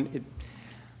stone.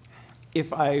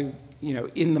 If I,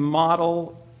 in the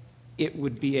model, it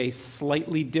would be a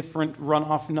slightly different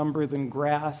runoff number than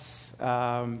grass,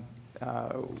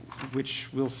 which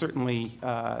we'll certainly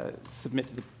submit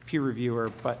to the peer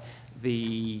reviewer, but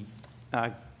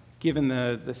given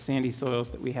the sandy soils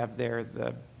that we have there,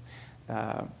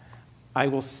 I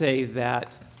will say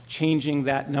that changing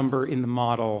that number in the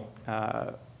model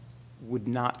would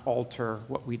not alter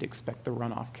what we'd expect the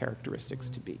runoff characteristics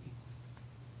to be.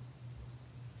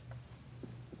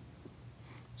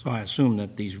 So I assume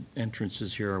that these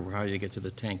entrances here are how you get to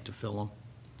the tank to fill them?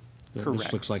 This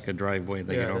Correct. looks like a driveway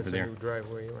they get over there. Yeah, that's a new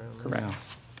driveway around there. Correct.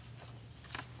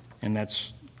 Yeah. And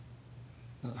that's,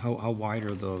 how wide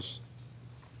are those?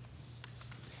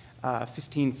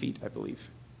 15 feet, I believe.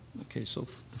 Okay, so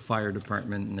the fire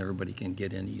department and everybody can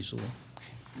get in easily?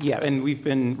 Yeah, and we've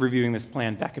been reviewing this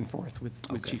plan back and forth with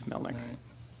Okay. Chief Melnick. All right.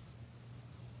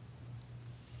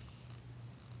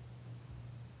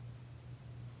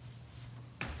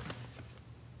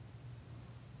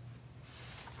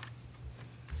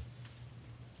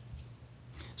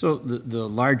 So the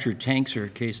larger tanks are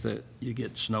in case that you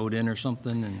get snowed in or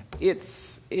something, and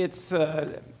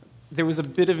There was a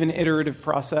bit of an iterative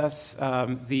process.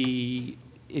 The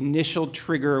initial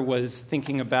trigger was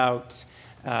thinking about,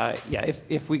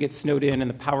 if we get snowed in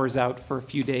and the power's out for a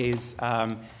few days,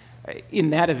 in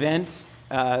that event,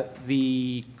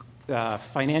 the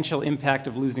financial impact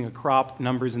of losing a crop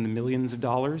numbers in the millions of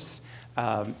dollars.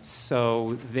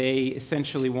 So they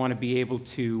essentially want to be able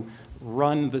to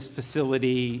run this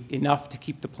facility enough to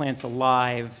keep the plants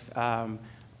alive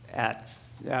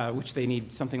which they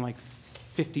need something like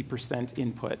 50%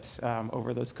 input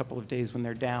over those couple of days when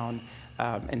they're down.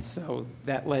 And so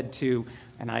that led to,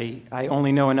 and I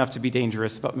only know enough to be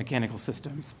dangerous about mechanical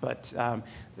systems, but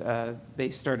they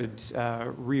started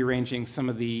rearranging some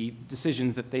of the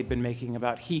decisions that they'd been making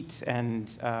about heat and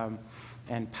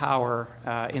power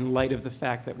in light of the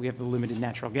fact that we have the limited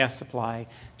natural gas supply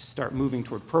to start moving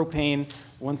toward propane.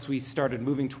 Once we started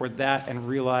moving toward that and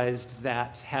realized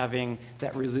that having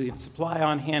that resilient supply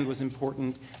on hand was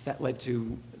important, that led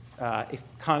to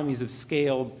economies of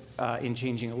scale in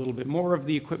changing a little bit more of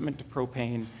the equipment to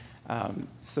propane.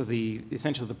 So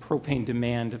essentially the propane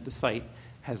demand of the site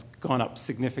has gone up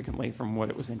significantly from what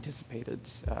it was anticipated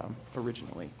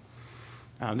originally.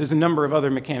 There's a number of other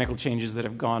mechanical changes that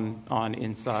have gone on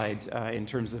inside in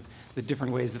terms of the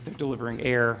different ways that they're delivering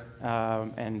air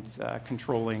and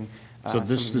controlling So some of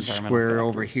this the is environmental square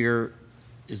over factors. here,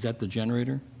 is that the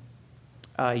generator?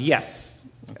 Yes.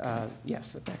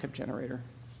 Yes, a backup generator.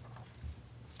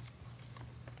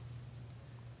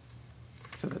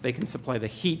 So that they can supply the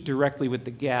heat directly with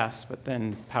the gas, but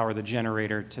then power the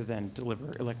generator to then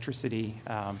deliver electricity.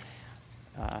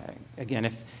 Again,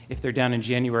 if they're down in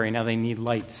January, now they need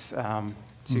lights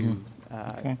to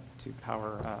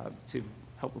power, to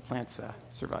help the plants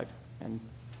survive and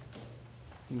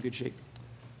in good shape.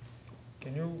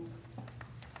 Can you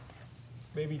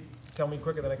maybe tell me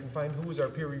quicker than I can find, who was our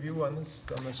peer review on this,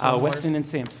 on the stormwater? Weston and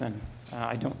Sampson.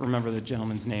 I don't remember the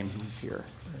gentleman's name who's here.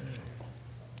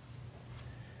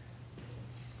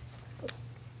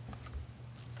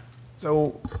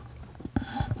 So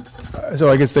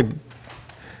I guess the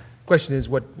question is,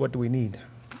 what do we need?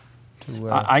 to,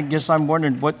 I guess I'm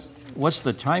wondering, what's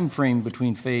the time frame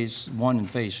between Phase 1 and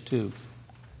Phase 2?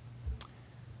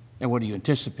 And what do you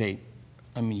anticipate?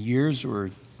 I mean, years or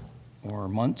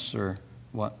months or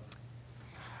what?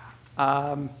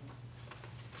 I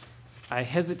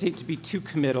hesitate to be too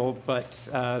committal, but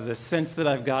the sense that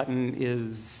I've gotten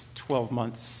is 12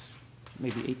 months,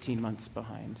 maybe 18 months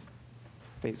behind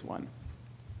Phase 1.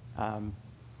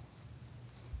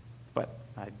 But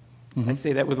I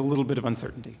say that with a little bit of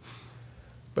uncertainty.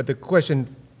 But the question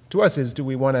to us is, do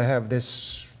we want to have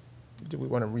this, do we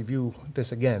want to review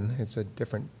this again? It's a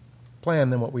different plan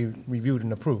than what we reviewed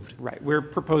and approved. Right, we're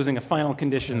proposing a final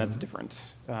condition that's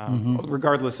different,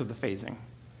 regardless of the phasing.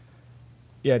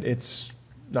 Yet it's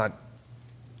not,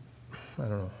 I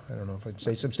don't know if I'd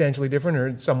say substantially different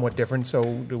or somewhat different, so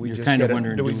do we You're just kinda get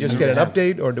wondering, do we do we just need get an to have-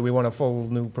 update, or do we want a full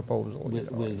new proposal?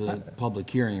 With a public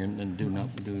hearing, and do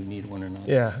we need one or not?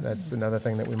 Yeah, that's another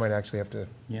thing that we might actually have to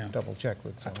Yeah. double check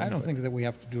with someone. I don't but- think that we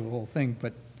have to do the whole thing,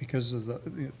 but because of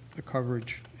the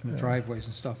coverage and the driveways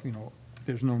and stuff,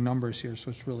 there's no numbers here, so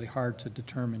it's really hard to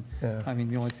determine. Yeah. I mean,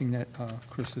 the only thing that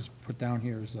Chris has put down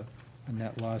here is a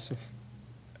net loss of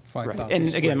 5,000. Right.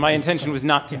 And again, my intention was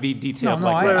not to be detailed No,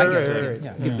 like I- that, I just get to it,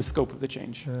 yeah. give the scope of the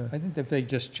change. I think if they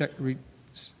just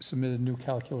submitted new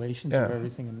calculations Yeah. of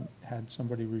everything and had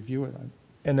somebody review it,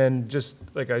 And then just,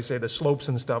 like I say, the slopes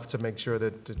and stuff to make sure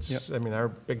that it's, Yep. I mean, our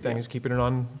big thing is keeping it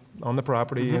on the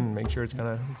property and make sure it's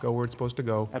gonna go where it's supposed to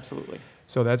go. Absolutely.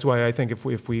 So that's why I think if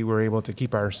we were able to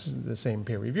keep the same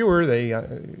peer reviewer, they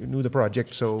knew the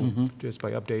project, so just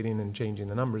by updating and changing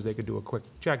the numbers, they could do a quick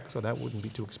check, so that wouldn't be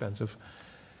too expensive.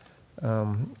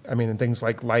 I mean, and things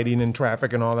like lighting and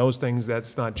traffic and all those things,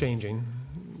 that's not changing,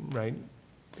 right?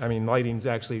 I mean, lighting's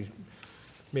actually,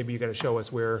 maybe you gotta show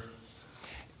us where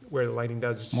the lighting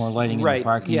does. More lighting in the Right,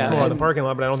 parking yeah. lot? Well, in the parking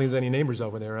lot, but I don't think there's any neighbors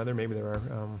over there, are there? Maybe there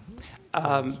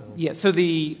are. Yeah, so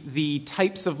the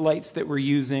types of lights that we're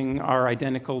using are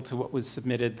identical to what was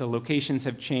submitted. The locations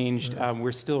have changed.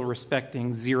 We're still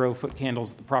respecting 0-foot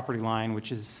candles at the property line,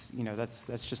 which is,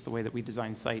 that's just the way that we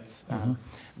design sites.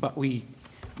 But we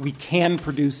can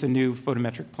produce a new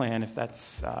photometric plan if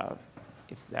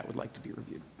if that would like to be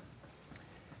reviewed.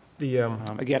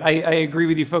 Again, I agree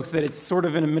with you folks that it's sort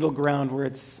of in a middle ground where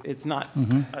it's not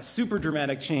a super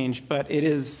dramatic change, but it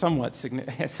is somewhat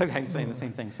significant. I'm saying the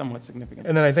same thing, somewhat significant.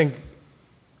 And then I think,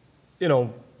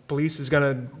 police is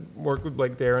gonna work with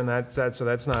Blake there, and that's that, so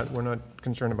that's not, we're not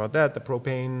concerned about that. The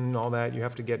propane, all that, you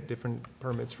have to get different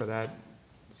permits for that,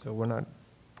 so we're not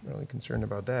really concerned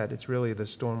about that. It's really the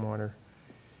stormwater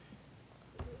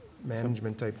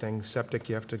management type thing. Septic,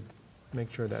 you have to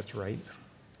make sure that's right.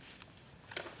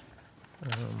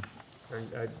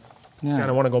 I Yeah.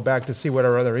 kinda wanna go back to see what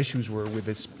our other issues were with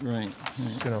this, Right.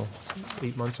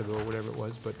 8 months ago, or whatever it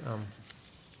was, but,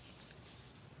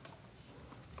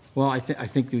 Well, I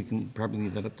think we can probably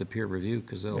leave that up to peer review,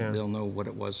 because Yeah. they'll know what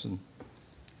it was, and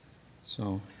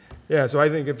so. Yeah, so I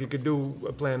think if you could do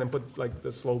a plan and put like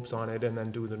the slopes on it and then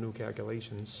do the new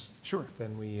calculations, Sure.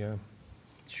 then we,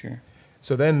 Sure.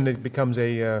 so then it becomes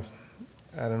I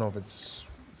don't know if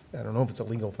it's a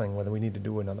legal thing, whether we need to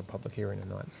do another public hearing or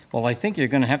not. Well, I think you're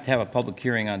going to have a public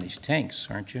hearing on these tanks,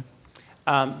 aren't you?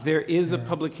 There is a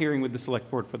public hearing with the select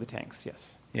board for the tanks,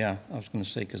 yes. Yeah, I was going to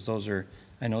say, because those are,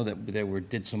 I know that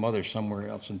did some others somewhere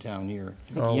else in town here.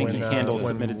 Oh, Yankee when, Candle when-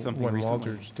 submitted something When recently.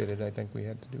 Walters did it, I think we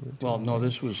had to do it. too. Well, no,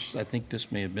 I think this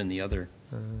may have been the other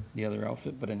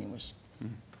outfit, but anyways.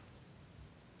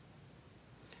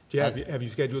 Do you have you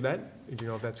scheduled that? Do you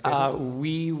know if that's scheduled?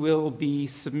 We will be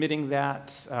submitting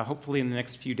that hopefully in the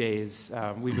next few days.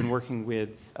 We've been working with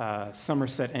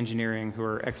Somerset Engineering, who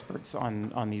are experts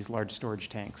on these large storage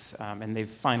tanks, and they've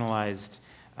finalized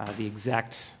the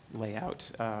exact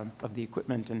layout of the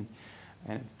equipment and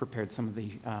have prepared some of the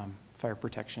fire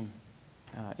protection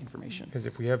information. Because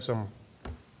if we have some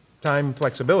time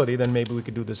flexibility, then maybe we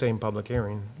could do the same public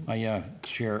hearing, I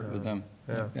share it with them,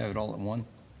 yeah. have it all at one.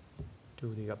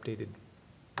 do the updated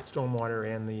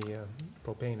stormwater and the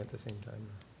propane at the same time.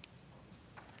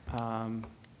 I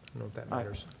don't know if that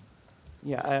matters.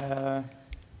 Yeah,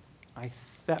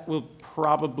 that will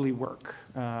probably work,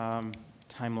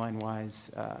 timeline-wise.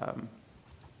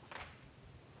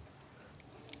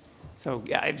 So,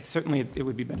 yeah, certainly it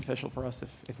would be beneficial for us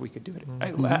if we could do it.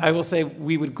 I will say,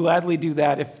 we would gladly do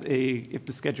that if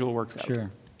the schedule works out.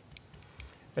 Sure.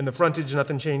 And the frontage,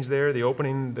 nothing changed there? The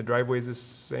opening, the driveway is the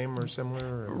same or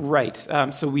similar? Or? Right,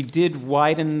 so we did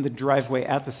widen the driveway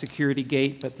at the security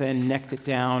gate, but then necked it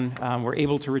down. We're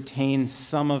able to retain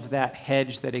some of that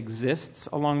hedge that exists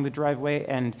along the driveway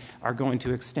and are going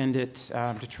to extend it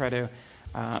to try to,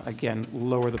 again,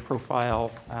 lower the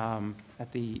profile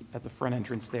at the front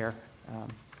entrance there.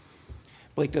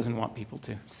 Blake doesn't want people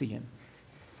to see in.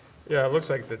 Yeah, it looks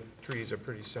like the trees are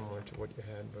pretty similar to what you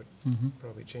had, but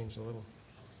probably changed a little.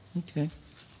 Okay.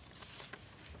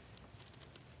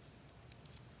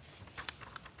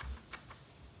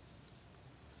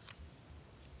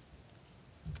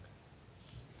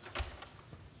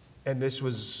 And this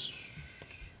was,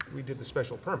 we did the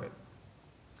special permit,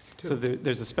 too. So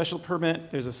there's a special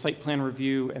permit, there's a site plan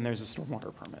review, and there's a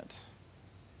stormwater permit.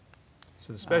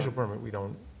 So the special permit, we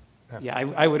don't have. Yeah,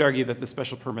 I would argue that the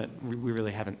special permit, we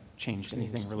really haven't changed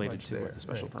anything Changed related much to there, what the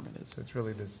special right. permit is. So it's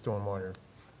really the stormwater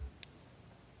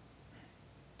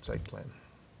site plan.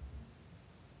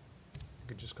 You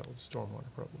could just call it stormwater,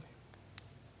 probably.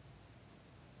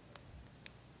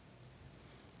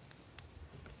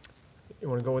 You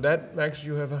want to go with that? Max, do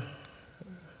you have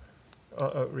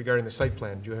regarding the site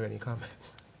plan, do you have any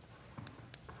comments?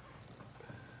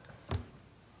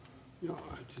 No,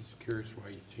 I'm just curious why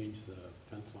you changed the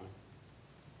fence line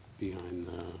behind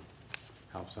the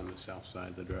house on the south side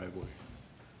of the driveway.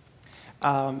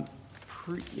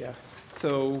 Yeah,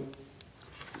 so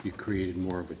You created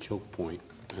more of a choke point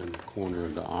in the corner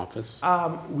of the office.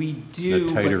 we do.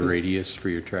 A but tighter this- radius for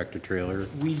your tractor trailer.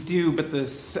 We do, but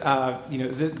this,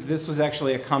 this was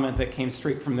actually a comment that came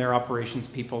straight from their operations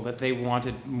people, that they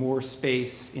wanted more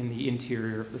space in the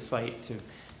interior of the site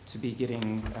to be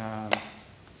getting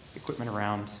equipment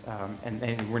around,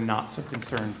 and we're not so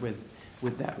concerned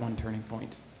with that one turning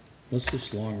point. What's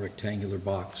this long rectangular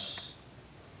box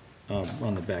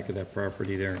on the back of that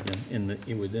property there,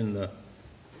 within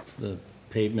the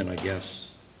pavement, I guess?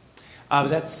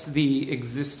 That's the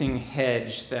existing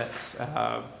hedge that,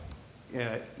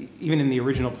 even in the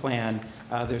original plan,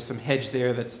 there's some hedge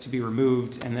there that's to be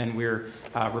removed, and then we're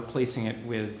replacing it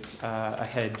with a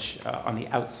hedge on the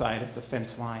outside of the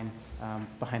fence line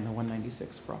behind the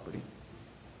 196 property.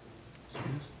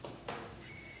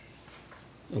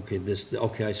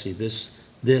 Okay, I see,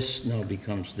 this now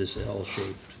becomes this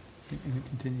L-shaped. And it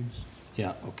continues.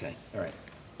 Yeah, okay, all right,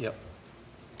 yep.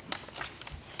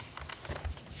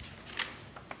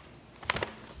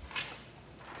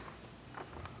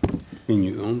 And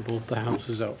you own both the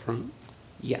houses out front?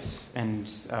 Yes, and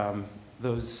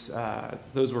those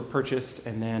were purchased,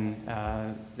 and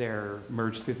then they're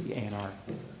merged through the A&R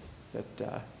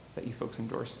that you folks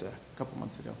endorsed a couple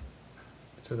months ago.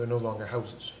 So they're no longer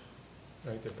houses,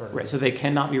 right? They're part of Right, the- so they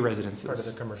cannot be part of the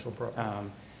residences. commercial property,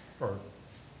 or,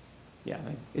 Yeah,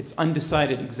 it's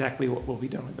undecided exactly what will be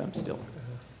done with them still.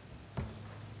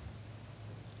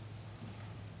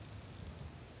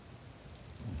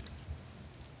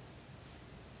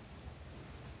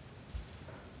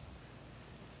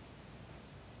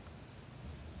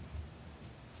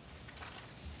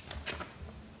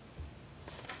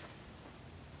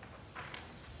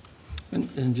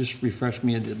 And just refresh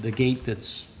me, the gate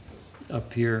that's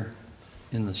up here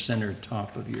in the center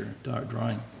top of your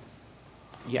drawing,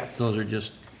 Yes. those are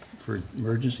just for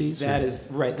emergencies? or- That is,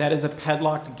 right, that is a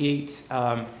padlocked gate.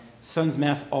 Sons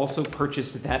Mass also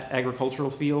purchased that agricultural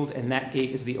field, and that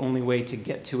gate is the only way to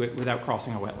get to it without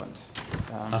crossing a wetland.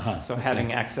 So okay.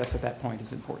 having access at that point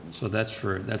is important. So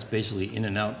that's basically in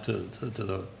and out to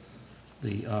the,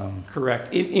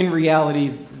 Correct. In reality,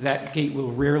 that gate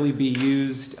will rarely be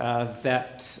used.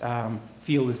 That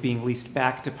field is being leased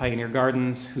back to Pioneer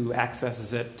Gardens, who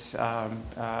accesses it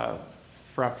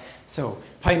from. So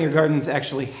Pioneer Gardens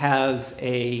actually has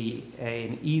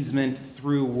an easement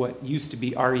through what used to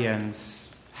be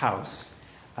Ariane's house,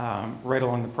 right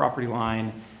along the property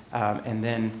line, and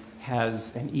then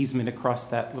has an easement across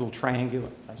that little triangular.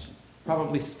 I should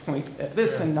probably point at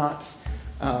this and not.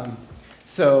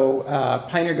 So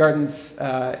Pioneer Gardens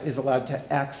is allowed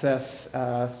to access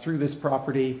through this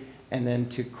property and then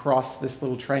to cross this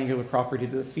little triangular property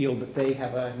to the field that they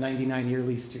have a 99-year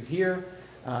lease to here,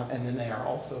 and then they are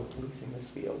also leasing this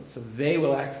field. So they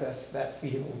will access that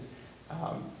field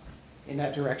in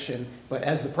that direction, but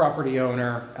as the property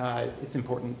owner, it's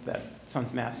important that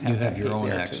Sons Mass you have have that your gate own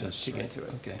there access. to get to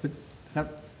it. Okay. But that,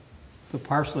 the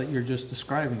parcel that you're just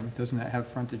describing, doesn't that have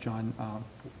frontage on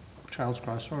Childs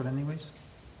Cross Road anyways?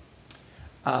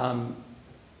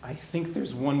 I think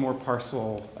there's one more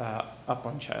parcel up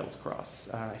on Childs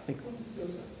Cross. I think,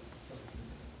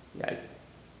 yeah,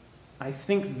 I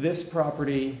think this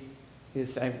property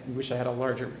is, I wish I had a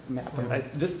larger map,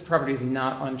 but this property is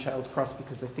not on Childs Cross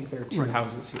because I think there are two Right.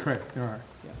 houses here. Correct, there are.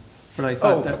 Yeah. But I Oh,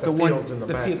 thought that but the the one, field's in the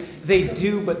The back. field, they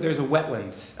do, but there's a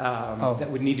wetland Oh.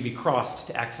 that would need to be crossed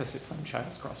to access it from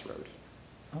Childs Cross Road.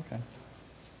 okay.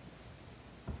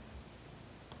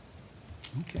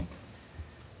 Okay.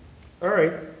 All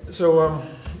right, so,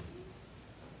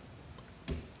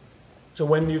 so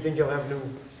when do you think you'll have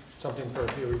something for a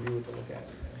peer review to look at?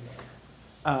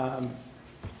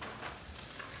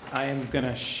 I am going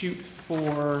to shoot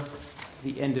for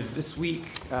the end of this week,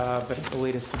 but at the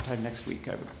latest sometime next week,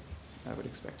 I would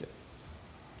expect it.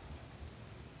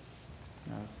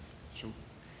 Sure.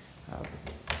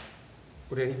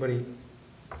 Would anybody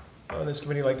on this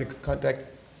committee like to contact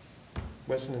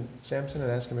Weston and Sampson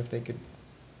and ask them if they could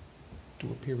do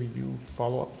a peer review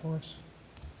follow-up for us?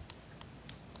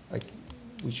 Like,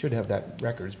 we should have that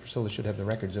records, Priscilla should have the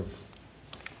records of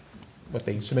what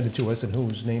they submitted to us and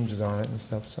whose names is on it and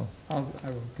stuff, so I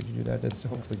will. could you do that? That's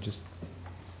hopefully just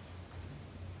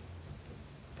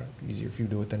probably easier if you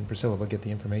do it than Priscilla will get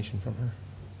the information from her.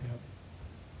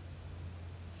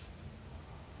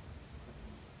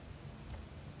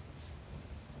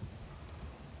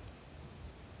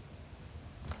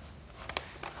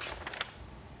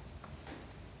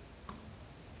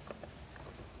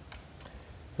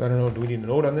 So I don't know, do we need a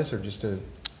note on this or just a?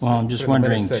 Well, I'm just Put in the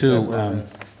wondering minutes that, too, we're,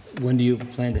 when do you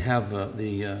plan to have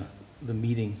the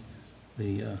meeting,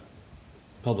 the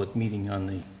public meeting on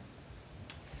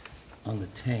the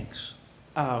tanks?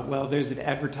 Well, there's an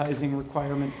advertising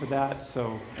requirement for that,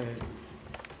 so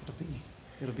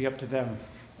it'll be up to them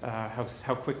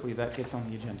how quickly that gets on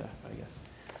the agenda, I guess.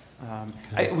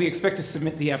 Okay. We expect to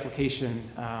submit the application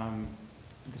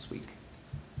this week.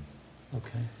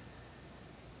 Okay.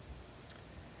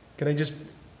 Can I just,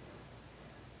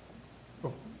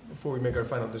 before we make our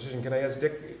final decision, can I ask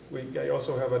Dick, I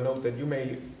also have a note that you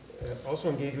may also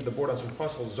engage with the board on some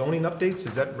possible zoning updates.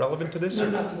 Is that relevant to this? No,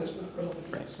 not to this, not relevant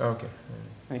to this. Okay.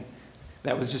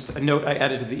 That was just a note I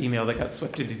added to the email that got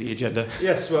swept into the agenda.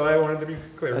 Yes, well, I wanted to be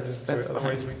clear, That's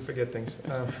otherwise we forget things.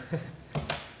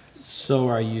 So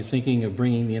are you thinking of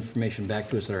bringing the information back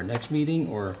to us at our next meeting,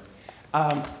 or?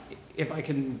 If I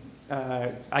can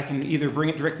either bring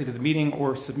it directly to the meeting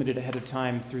or submit it ahead of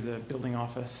time through the building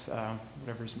office,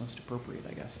 whatever is most appropriate,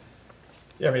 I guess.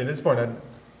 Yeah, I mean, at this point,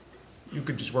 you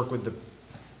could just work with the.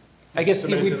 I guess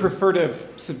submit it we'd to the- prefer to,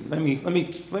 let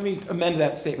me amend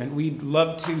that statement. We'd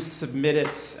love to submit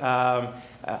it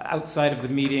outside of the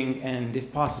meeting and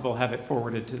if possible, have it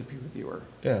forwarded to the peer reviewer.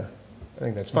 Yeah, I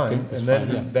think that's fine. Okay, that's And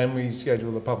fine, yeah. then we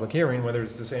schedule a public hearing, whether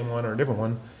it's the same one or a different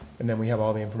one, and then we have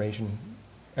all the information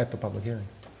at the public hearing.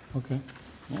 Okay.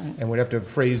 All right. And we'd have to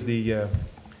phrase the,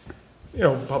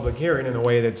 public hearing in a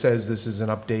way that says this is an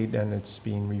update and it's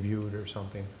being reviewed or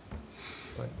something.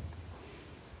 But,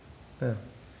 yeah.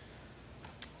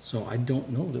 So I don't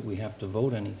know that we have to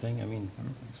vote anything. I mean, I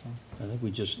don't think so. I think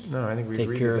we just No, I think we take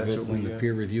agreed care that of that's it what when we, the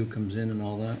peer review comes in and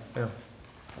all that. yeah.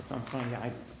 That sounds fine, yeah,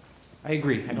 I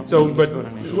agree. I don't So, think we but, need to vote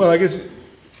on anything. well, I guess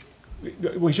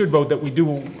we should vote that we do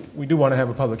want to have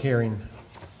a public hearing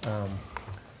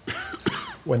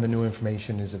when the new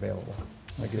information is available.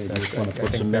 I guess Okay, we that's, just I want to put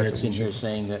think some that's minutes what in we here should.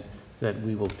 saying that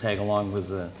we will tag along with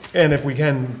the, And if we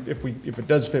can, if it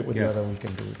does fit with the Yeah. other, we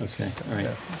can do it. okay, all right.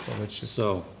 Yeah, so let's just,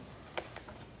 So,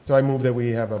 So I move that we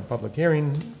have a public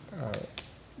hearing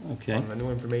Okay. on the new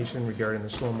information regarding the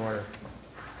stormwater.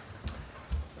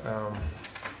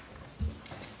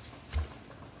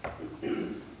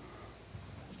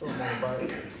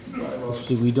 Bylaws.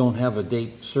 See, we don't have a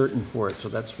date certain for it, so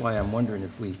that's why I'm wondering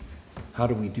if we, how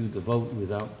do we do the vote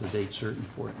without the date certain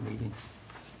for it meeting?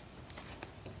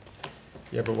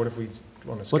 Yeah, but what if we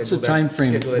want to What's the schedule that, time frame?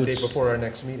 schedule that date What's- before our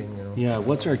next meeting, you know? Yeah,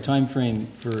 what's our time frame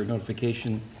for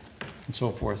notification and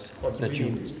so forth? Well, That we you,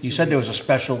 need you 2 said there was a weeks.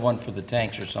 special one for the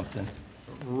tanks or something.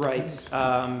 Right.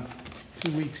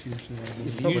 2 weeks usually.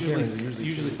 It's Public hearings are usually,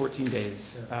 usually 2 weeks. 14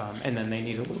 days, and then they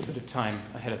need a little bit of time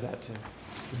ahead of that to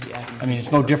be added. I mean,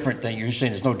 it's no different than, you're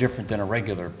saying it's no different than a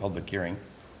regular public hearing.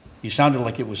 You sounded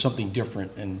like it was something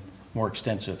different and more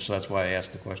extensive, so that's why I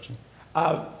asked the question.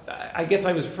 I guess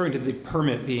I was referring to the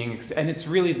permit being, and it's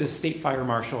really the state fire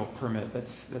marshal permit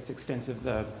that's extensive.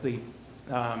 The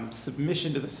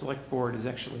submission to the select board is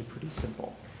actually pretty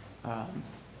simple,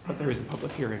 but there is a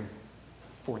public hearing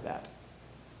for that.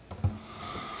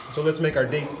 So let's make our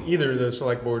date either the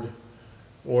select board,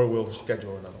 or we'll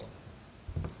schedule another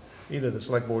one. Either the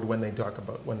select board when they talk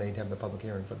about, when they have the public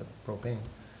hearing for the propane,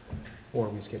 or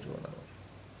we schedule another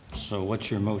one. So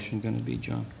what's your motion going to be,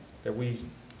 John? That we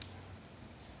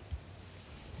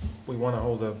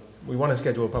want to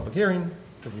schedule a public hearing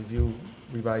to review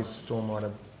revised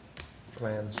stormwater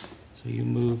plans So you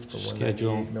move for to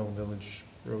schedule, 198 Mill Village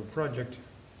Road project.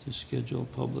 to schedule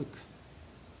public.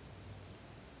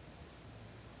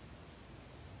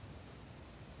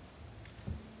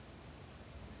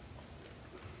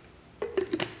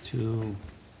 To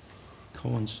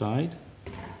coincide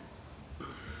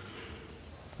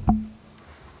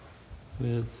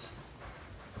with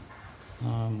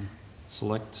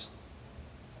select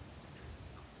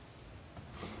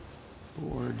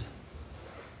board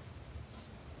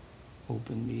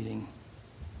open meeting,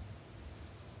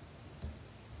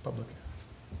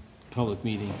 public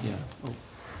meeting, yeah,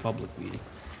 public meeting.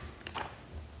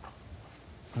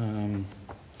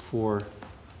 For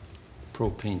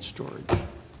propane storage.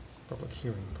 Public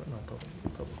hearing, but not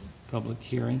public. Public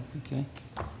hearing, okay.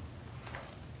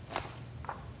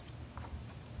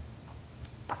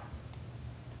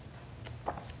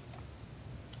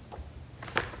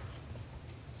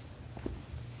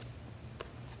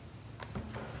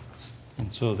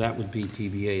 And so that would be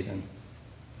TBA then.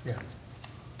 Yeah.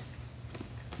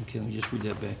 Okay, let me just read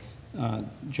that back.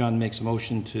 John makes a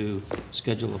motion to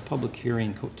schedule a public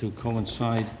hearing to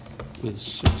coincide with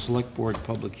select board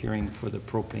public hearing for the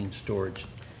propane storage.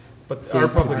 But our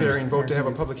public hearing, vote to have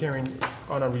a public hearing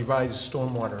on a revised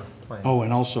stormwater plan. Oh,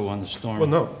 and also on the storm. Well,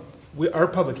 no, our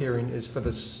public hearing is for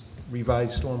this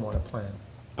revised stormwater plan.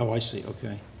 Oh, I see,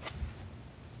 okay.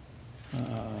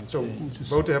 So Okay,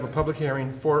 vote to have a public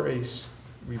hearing for a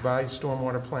revised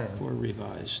stormwater plan for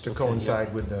revised. to okay,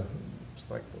 coincide with the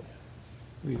select board.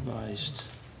 yeah. Revised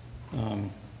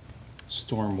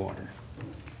stormwater.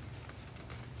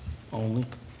 Only?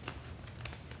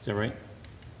 Is that right?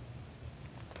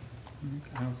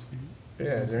 Yeah,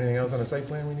 is there anything else on the site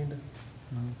plan we need to?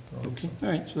 Okay, all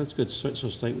right, so that's good. So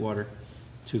site water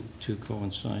to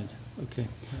coincide. Okay,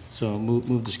 so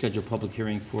move to schedule public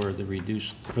hearing for the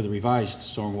revised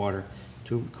stormwater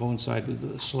to coincide with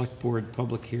the select board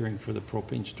public hearing for the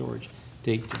propane storage.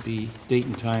 Date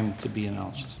and time to be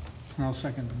announced. I'll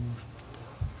second the motion.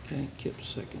 Okay, Kip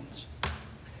seconds.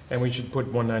 And we should put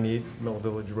 198 Mill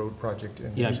Village Road project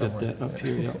in Yeah, there I've got somewhere. that up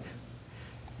here, yeah.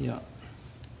 Yeah.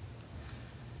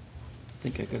 I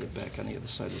think I got it back on the other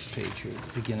side of this page here at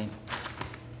the beginning.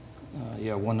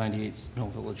 Yeah, 198 Mill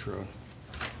Village Road.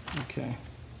 Okay.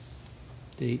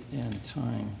 Date and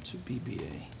time to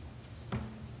BBA.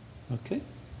 Okay,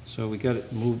 so we got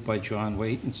it moved by John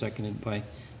Waite and seconded by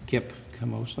Kip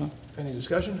Camosa. Any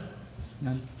discussion?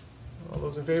 None? All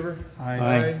those in favor?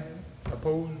 Aye.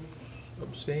 Oppose,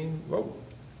 abstain, vote.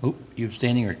 Oh, you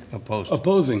abstaining or opposed?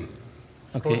 Opposing.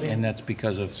 Okay, Opposing. and that's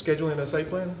because of, Scheduling a site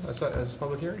plan as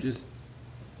public hearing? Just,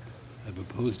 I've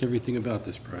opposed everything about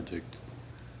this project.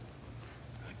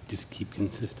 Just keep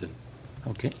consistent.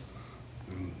 okay,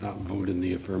 Not vote in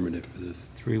the affirmative for this.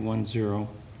 310.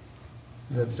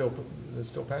 Does that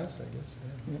still pass, I guess?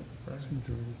 Yeah. Right.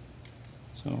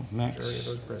 So Max. Majority of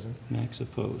those present. Max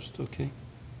opposed, okay.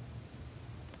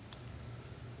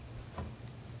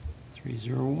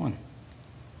 301.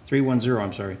 310,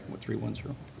 I'm sorry, what,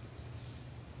 310?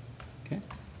 Okay,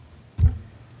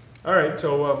 All right,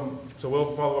 so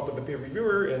we'll follow up with the peer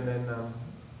reviewer, and then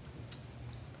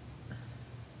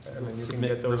you can Submit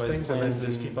get those revised things, and then plans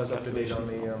just and keep us up to date on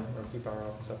the, calculations or keep our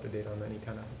office up to date on any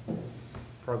kind of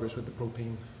progress with the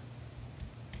propane.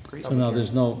 Great. So now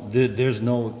there's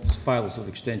no files of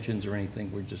extensions or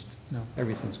anything, we're just, No.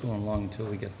 everything's going along until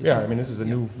we get this. Yeah, I mean, this is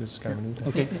kind of a new thing.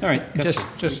 Okay, all right. gotcha.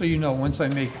 Just so you know, once I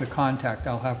make the contact,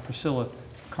 I'll have Priscilla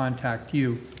contact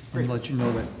you and let you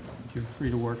know that you're free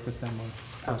to work with them or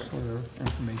pass their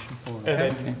information forward.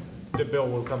 And okay? then the bill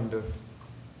will come to,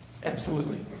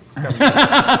 Absolutely.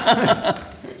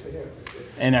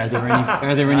 And are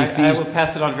there any I fees, will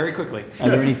pass it on very quickly. are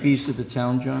there any fees to the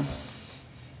town, John?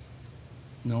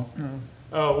 No?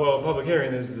 oh, well, public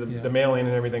hearing is Yeah. the mailing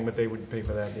and everything, but they would pay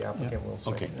for that, the applicant will. so,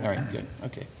 Okay, yeah. all right, good,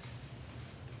 okay.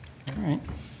 All right.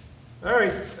 All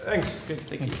right, thanks. Good,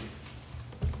 thank you.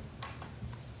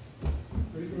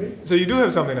 Ready for me? So you do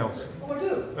have something else? Oh, I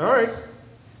do. All right.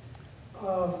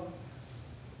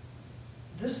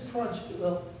 This project,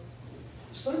 well,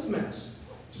 Sun's Mess.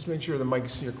 Just make sure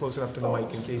you're close enough to the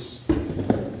mic in case.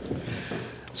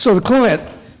 So the client,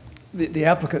 the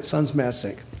applicant, Sun's Mass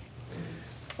Inc.,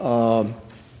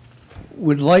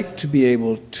 would like to be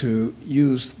able to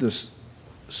use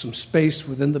some space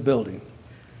within the building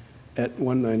at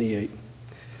 198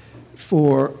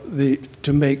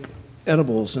 to make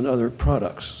edibles and other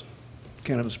products,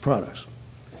 cannabis products.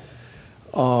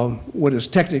 What is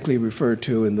technically referred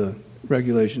to in the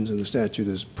regulations in the statute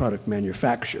as product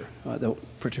manufacture. I don't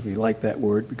particularly like that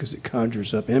word because it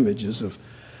conjures up images of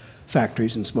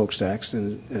factories and smokestacks,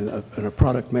 and a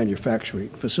product manufacturing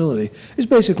facility is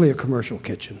basically a commercial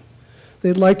kitchen.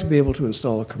 They'd like to be able to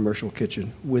install a commercial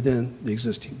kitchen within the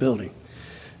existing building.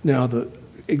 Now, the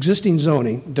existing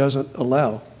zoning doesn't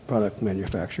allow product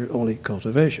manufacture, only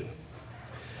cultivation.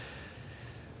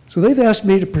 So they've asked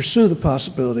me to pursue the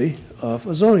possibility of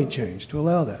a zoning change to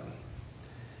allow that.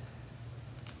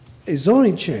 A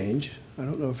zoning change, I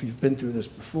don't know if you've been through this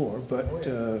before, but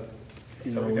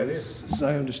That's how we got here. as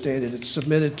I understand it, it's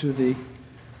submitted to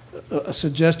a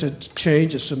suggested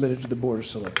change is submitted to the Board of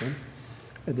Selectmen,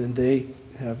 and then they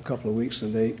have a couple of weeks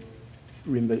and they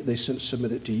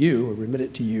submit it to you or remit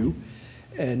it to you,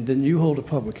 and then you hold a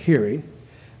public hearing,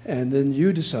 and then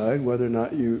you decide whether or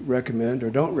not you recommend or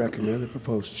don't recommend the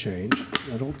proposed change.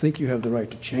 I don't think you have the right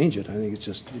to change it. I think it's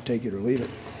just you take it or leave it.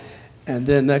 And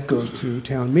then that goes to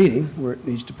town meeting, where it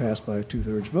needs to pass by a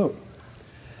 2/3 vote.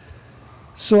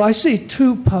 So I see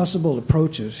two possible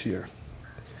approaches here.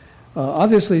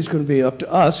 Obviously, it's going to be up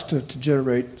to us to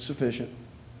generate sufficient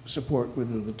support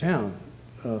within the town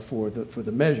for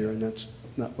the measure, and that's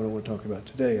not what I want to talk about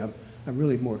today. I'm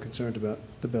really more concerned about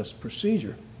the best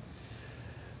procedure.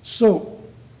 So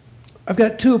I've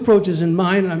got two approaches in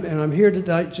mind, and I'm here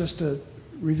tonight just to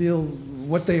reveal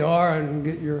what they are and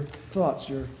get your thoughts,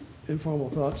 your informal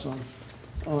thoughts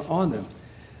on them.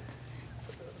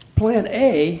 Plan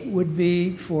A would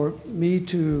be for me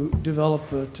to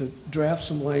to draft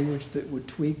some language that would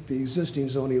tweak the existing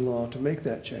zoning law to make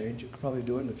that change. You could probably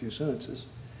do it in a few sentences.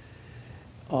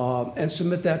 And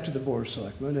submit that to the Board of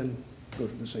Selectmen and go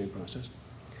through the same process.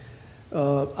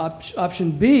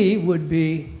 Option B would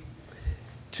be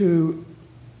to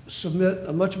submit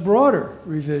a much broader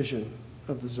revision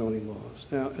of the zoning laws.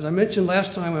 Now, as I mentioned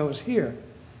last time I was here,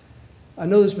 I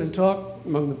know there's been talk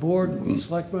among the board and the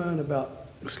selectmen about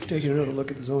taking another look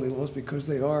at the zoning laws because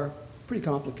they are pretty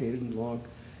complicated and long.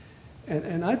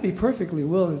 And I'd be perfectly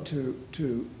willing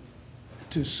to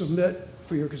submit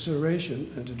for your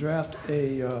consideration and to draft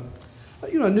a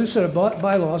new set of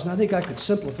bylaws, and I think I could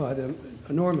simplify them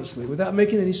enormously without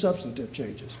making any substantive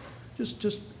changes.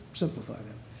 Just simplify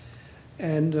them.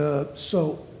 And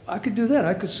so I could do that.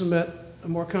 I could submit a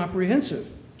more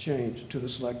comprehensive change to the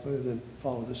selectmen and then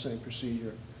follow the same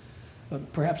procedure,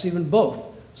 perhaps even both.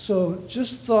 So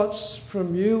just thoughts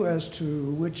from you as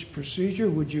to which procedure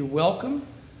would you welcome,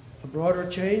 a broader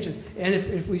change? And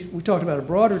if we talked about a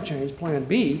broader change, Plan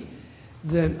B,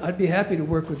 then I'd be happy to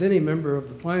work with any member of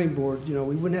the planning board. You know,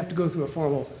 we wouldn't have to go through a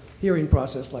formal hearing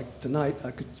process like tonight.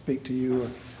 I could speak to you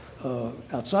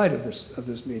outside of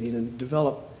this meeting and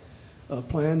develop a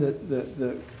plan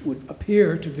that would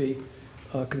appear to be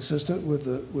consistent with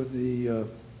the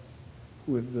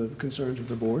concerns of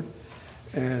the board,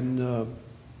 and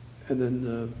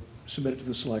then submit it to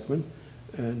the selectmen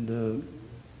and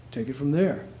take it from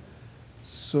there.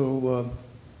 So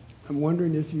I'm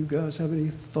wondering if you guys have any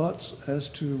thoughts as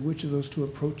to which of those two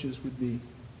approaches would be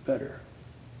better.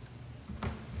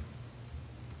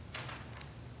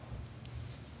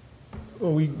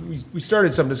 Well, we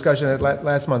started some discussion at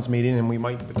last month's meeting, and we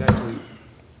might potentially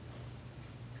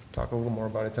talk a little more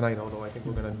about it tonight, although I think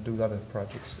we're going to do other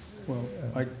projects. Well,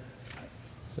 I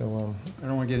So,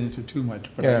 don't want to get into too much,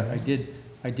 but Yeah.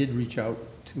 I did reach out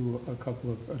to a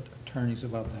couple of attorneys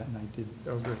about that, and I did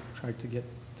oh, good. try to get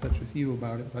in touch with you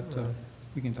about it, but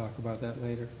we can talk about that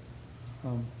later.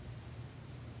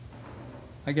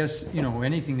 I guess, you know,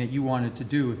 anything that you wanted to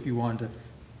do, if you wanted to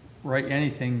write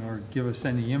anything or give us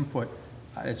any input,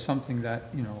 it's something that,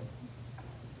 you know,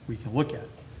 we can look at.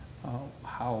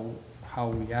 How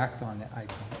we act on it, I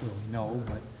don't really know,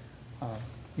 but,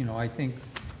 you know, I think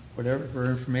whatever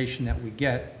information that we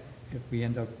get, if we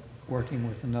end up working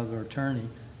with another attorney,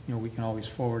 you know, we can always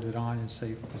forward it on and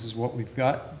say, this is what we've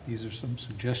got, these are some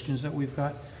suggestions that we've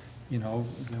got, you know,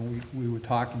 then we would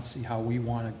talk and see how we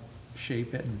want to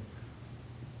shape it, and,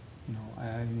 you know,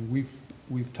 I mean,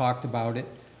 we've talked about it,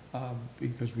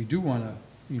 because we do want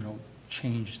to, you know,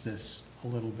 change this a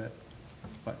little bit,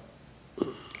 but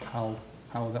how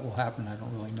that will happen, I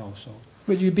don't really know, so.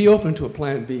 But you'd be open to a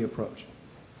Plan B approach?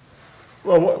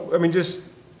 Well, I mean,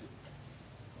 just,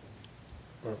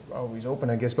 we're always open,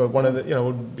 I guess, but one of the, you know,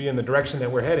 would be in the direction that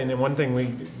we're heading. And one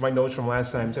thing my notes from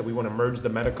last time said we want to merge the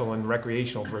medical and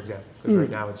recreational, for example, because right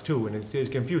now it's two, and it is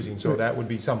confusing. So that would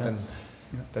be something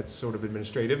that's sort of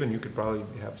administrative, and you could probably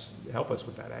help us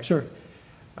with that, actually.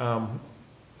 Sure.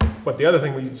 But the other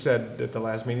thing we said at the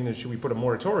last meeting is, should we put a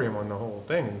moratorium on the whole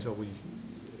thing until we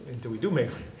do make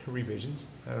revisions?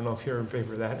 I don't know if you're in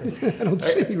favor of that. I don't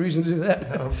see any reason to do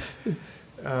that.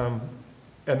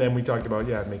 And then we talked about,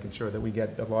 making sure that we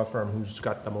get a law firm who's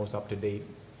got the most up-to-date,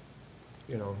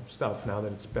 you know, stuff now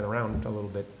that it's been around a little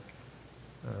bit.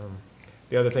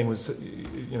 The other thing was,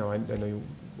 you know, I know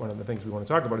one of the things we want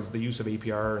to talk about is the use of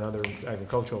APR and other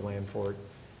agricultural land for it.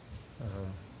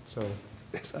 So.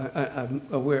 Yes, I'm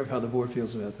aware of how the board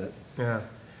feels about that. Yeah,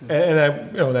 and I,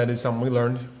 you know, that is something we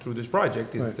learned through this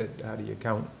project, is Right. that how do you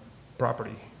count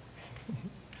property?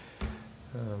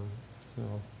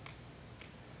 So.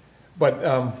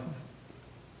 But,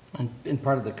 And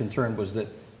part of the concern was that,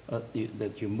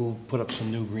 that you put up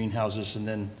some new greenhouses, and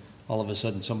then all of a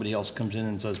sudden, somebody else comes in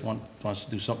and says, wants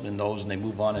to do something in those, and they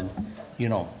move on, and, you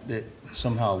know, that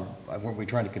somehow, weren't we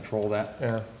trying to control that?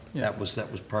 yeah, That was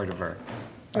part of our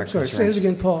I'm sorry, say it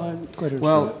again, Paul, I'm quite interested.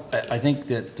 Well, I think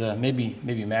that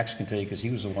maybe Max can tell you, because he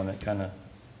was the one that kind of,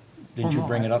 didn't you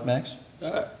bring it up, Max?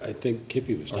 I think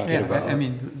Kippy was talking Yeah, about I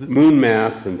mean, moon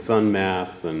mass and sun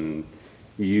mass, and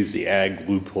you use the ag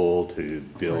loophole to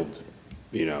build,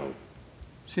 you know,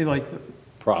 see, like,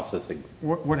 processing.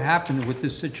 what happened with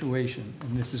this situation,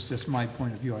 and this is just my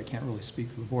point of view, I can't really speak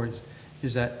for the board,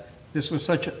 is that this was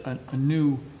such a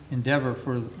new endeavor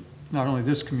for not only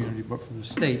this community, but for the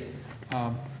state.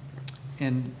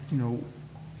 And, you know,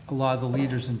 a lot of the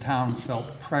leaders in town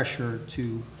felt pressure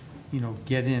to, you know,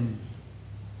 get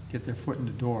their foot in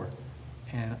the door.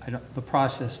 And the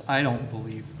process, I don't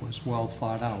believe, was well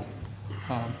thought out.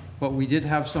 But we did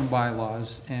have some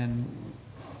bylaws, and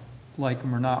like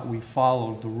them or not, we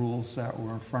followed the rules that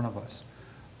were in front of us.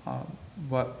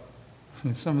 But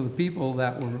some of the people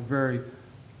that were very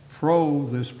pro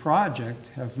this project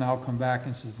have now come back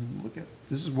and said, look at,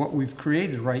 this is what we've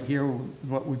created right here,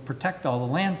 what we protect all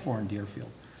the land for in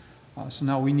Deerfield. So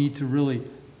now we need to really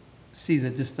see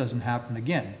that this doesn't happen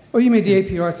again. Oh, you mean the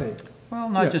APR thing? Well,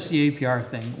 not Yeah. just the APR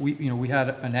thing. We had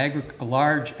a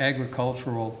large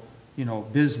agricultural, you know,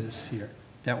 business here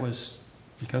that was,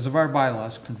 because of our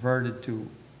bylaws, converted to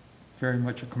very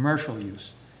much a commercial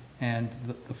use. And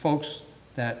the folks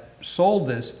that sold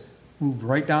this moved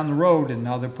right down the road, and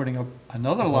now they're putting up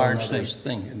another large thing.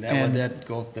 And And- that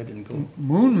didn't go.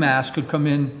 Moon Mass could come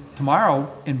in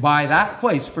tomorrow and buy that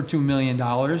place for $2 million,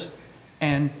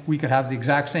 and we could have the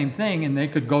exact same thing, and they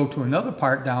could go to another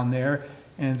part down there,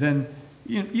 and then,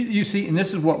 you see, and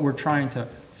this is what we're trying to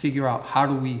figure out, how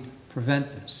do we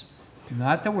prevent this?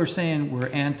 Not that we're saying we're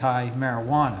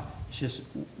anti-marijuana, it's just,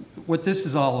 what this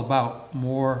is all about,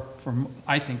 more from,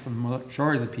 I think, from the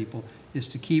majority of the people, is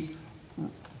to keep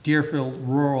Deerfield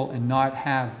rural and not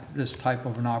have this type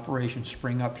of an operation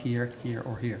spring up here,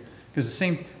 or here. Because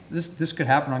this could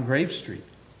happen on Grave Street,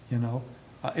 you know?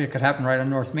 It could happen right on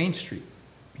North Main Street.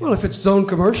 Well, if it's zone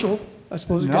commercial, I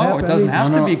suppose it could happen. No, it I doesn't mean,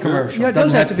 have to be commercial. Yeah, it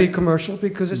does have to be commercial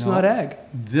because it's No. not ag.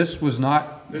 This was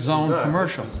not This was zoned not.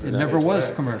 commercial. This was It not. never was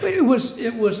Right. commercial.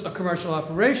 It was a commercial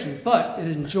operation, but it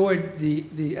enjoyed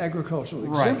the agricultural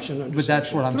Right, exemption under but that's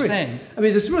Section what I'm 3. saying. I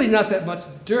mean, there's really not that much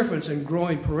difference in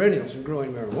growing perennials and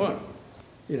growing marijuana.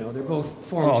 You know, they're both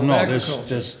forms Oh, of no,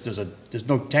 agriculture. there's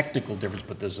no technical difference,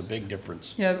 but there's a big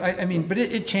difference. Yeah, I mean, but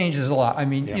it changes a lot. I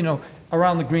mean, Yeah. you know,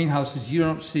 around the greenhouses, you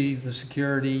don't see the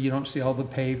security, you don't see all the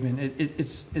pavement.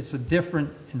 It's a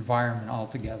different environment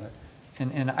altogether.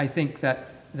 And I think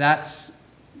that's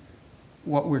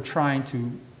what we're trying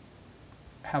to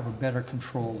have a better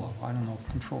control of. I don't know if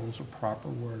control is a proper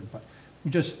word, but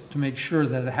just to make sure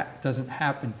that it doesn't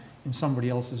happen in somebody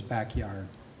else's backyard.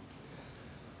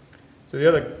 so the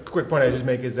other quick point I just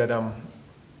make is that,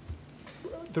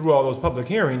 through all those public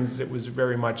hearings, it was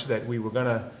very much that we were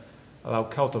gonna allow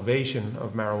cultivation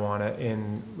of marijuana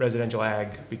in residential ag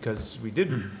because we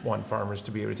did want farmers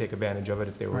to be able to take advantage of it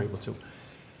if they were able to.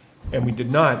 And we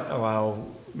did not allow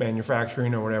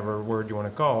manufacturing, or whatever word you want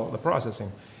to call the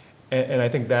processing. And I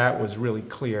think that was really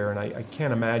clear, and I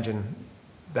can't imagine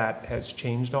that has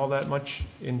changed all that much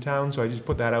in town, so I just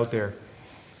put that out there.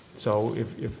 So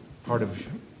if part of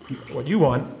what you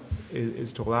want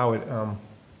is to allow it,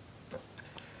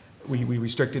 we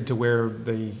restricted to where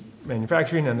the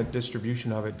manufacturing and the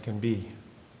distribution of it can be.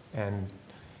 And,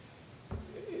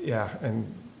 yeah,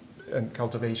 and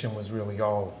cultivation was really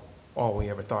all we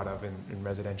ever thought of in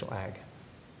residential ag.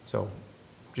 So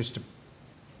just to,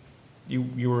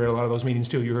 you were at a lot of those meetings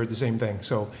too, you heard the same thing.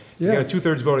 So you got a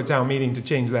 2/3 vote at town meeting to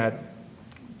change that.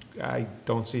 I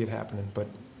don't see it happening, but,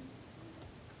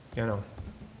 you know.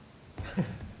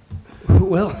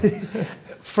 Well,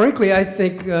 frankly, I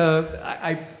think,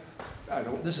 I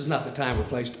don't, this is not the time or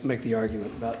place to make the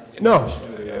argument about. No,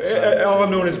 all I'm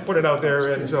doing is put it out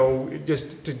there, and so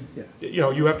just to, you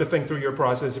know, you have to think through your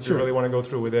process if you really want to go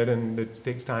through with it, and it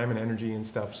takes time and energy and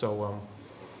stuff, so,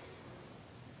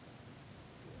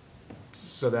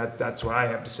 so that's what I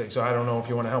have to say. So I don't know if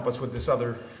you want to help us with this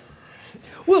other,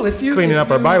 Well, if you. cleaning if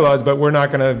up our you- bylaws, but we're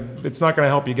not gonna, it's not gonna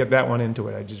help you get that one into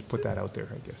it. I just put that out there,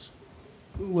 I guess.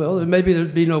 Well, then maybe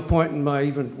there'd be no point in my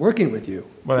even working with you.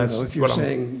 Well, you that's know, if you're what I'm-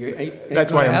 saying you ain't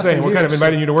That's gonna why I'm happen saying, we're kind here, of so-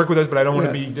 inviting you to work with us, but I don't want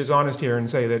to Yeah. be dishonest here and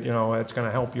say that, you know, it's gonna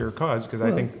help your cause, because I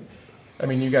Well- think, I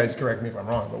mean, you guys correct me if I'm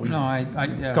wrong, but we. No,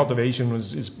 yeah. Cultivation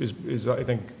is, I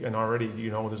think, and already,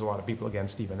 you know, there's a lot of people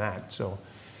against even that, so.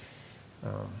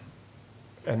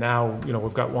 And now, you know,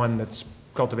 we've got one that's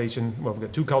cultivation, well, we've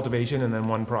got 2 cultivation, and then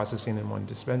 1 processing and 1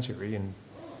 dispensary, and,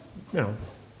 you know,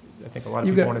 I think a lot of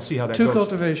You've people got want to see how that 2 goes.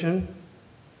 cultivation,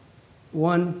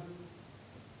 1,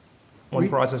 1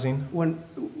 processing, 1,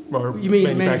 or you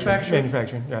mean manufacturing?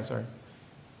 Manufacturing, yeah, sorry.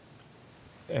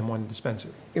 And 1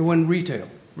 dispensary, and 1 retail.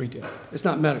 retail. It's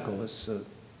not medical, it's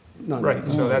non.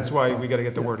 Right, so that's why we got to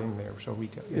get the word in there, so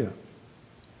retail. Yeah.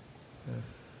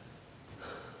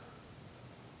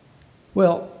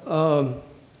 Well, I'll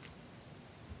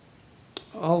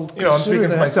You know, I'm consider speaking for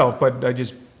that. myself, but I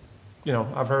just, you know,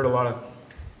 I've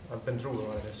been through a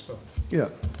lot of this, so. Yeah.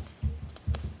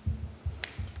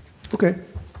 Okay.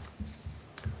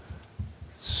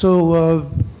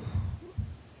 So,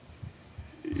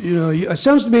 you know, it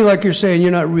sounds to me like you're saying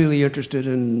you're not really interested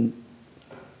in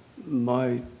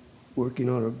my working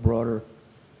on a broader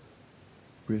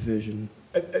revision.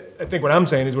 I think what I'm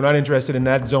saying is we're not interested in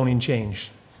that zoning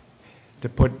change to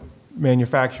put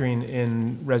manufacturing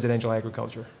in residential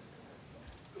agriculture.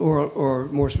 Or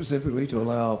more specifically, to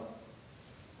allow,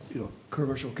 you know,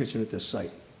 commercial kitchen at this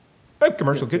site.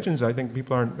 Commercial kitchens, I think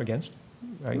people aren't against.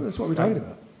 That's what we're talking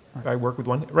about. I work with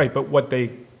one, right, but what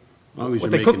they long as What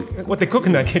you're they making, cook, what they cook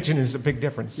in that kitchen is a big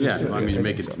difference. yeah, It's, I mean, you're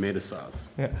making so, tomato sauce.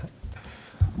 Yeah.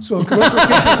 So a commercial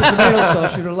kitchen with tomato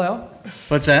sauce you'd allow?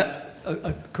 What's that?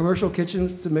 A commercial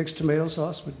kitchen to mix tomato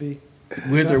sauce would be?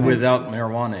 With or without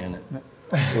marijuana in it?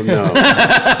 Well, no, no,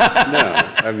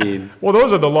 I mean, Well,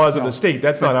 those are the laws of the state.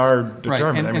 That's not our Right,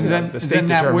 determinant. I mean, and then, the state then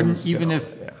that wouldn't, determines, you even know,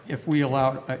 if, yeah. if we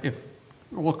allowed,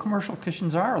 well, commercial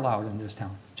kitchens are allowed in this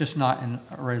town, just not in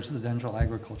residential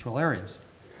agricultural areas.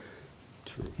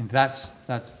 true. And that's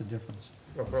the difference.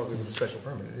 Well, probably with a special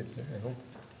permit it is, I hope.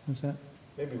 What's that?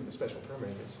 Maybe with a special permit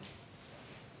it is.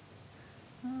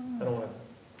 I don't want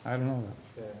I don't know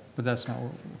that, to, but that's not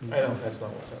what. I know, that's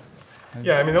not what we're talking about.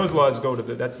 Yeah, I mean, those laws go to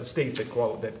that's the state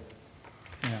that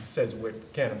Yeah. says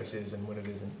what cannabis is and what it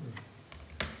isn't.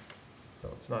 So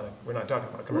it's not, we're not talking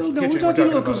about a Well, commercial no, kitchen. we're talking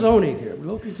local about zoning here.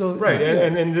 Local zoning. Right, yeah.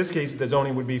 and in this case, the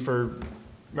zoning would be for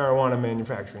marijuana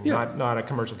manufacturing, Yeah. not a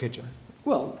commercial kitchen.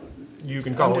 Well, You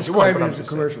can call I'm it what you want, describing but it I'm as a just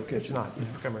saying, commercial it's kitchen. not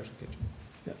a commercial kitchen.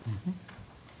 Yeah.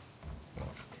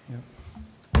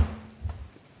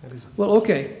 That is- well,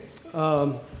 okay.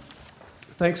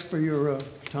 Thanks for your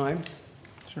time.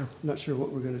 Sure, Not sure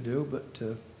what we're going to do, but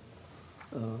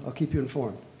I'll keep you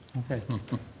informed. okay,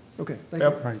 Okay, thank you.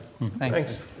 Yep, right, thanks.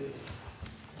 thanks.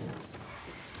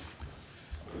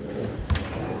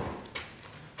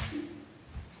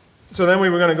 So then we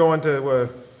were gonna go on to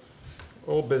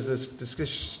old business,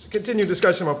 continue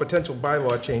discussion about potential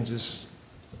bylaw changes.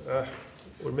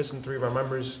 We're missing 3 of our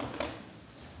members.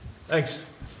 Thanks.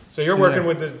 So you're See you working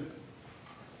there.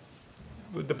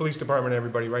 with the police department,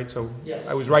 everybody, right? So Yes.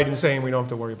 I was right in saying we don't have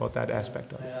to worry about that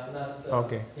aspect of it. Yeah, I'm not,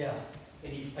 Okay, yeah.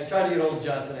 And I tried to get hold of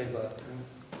John today, but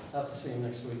I'll have to see him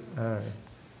next week, all right.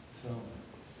 so.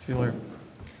 See you later.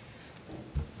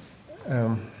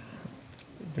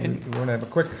 Do we want to have a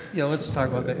quick? Yeah, let's talk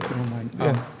about that if you don't mind.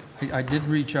 Yeah. I did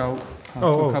reach out to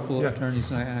Oh, a couple yeah. of attorneys,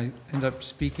 and I ended up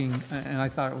speaking, and I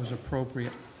thought it was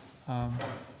appropriate.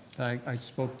 I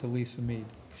spoke to Lisa Mead.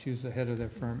 She was the head of their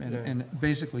firm, Yeah. and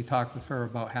basically talked with her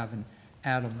about having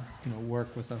Adam,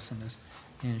 work with us on this.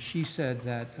 And she said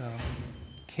that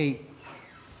Kate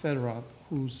Federoff,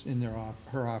 who's in her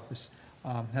office,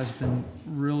 has been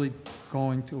really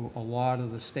going to a lot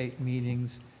of the state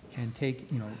meetings and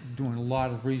doing a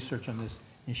lot of research on this.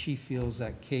 And she feels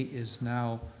that Kate is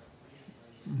now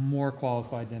more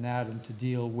qualified than Adam to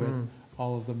deal with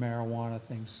all of the marijuana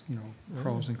things,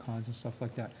 pros and cons and stuff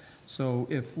like that. So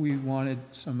if we wanted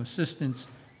some assistance,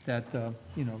 that,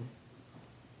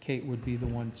 Kate would be the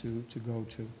one to go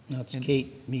to. That's And-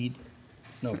 Kate Mead,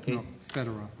 no, Kate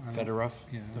Federoff. I don't- Federoff?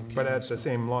 Yeah. But at the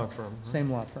same law firm. huh? Same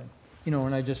law firm.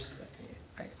 And I just,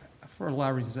 for a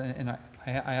lot of reasons, and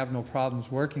I have no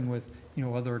problems working with,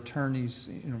 other attorneys,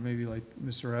 maybe like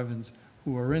Mr. Evans,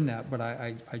 who are in that, but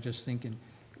I just think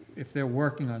if they're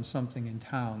working on something in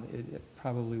town, it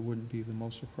probably wouldn't be the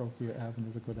most appropriate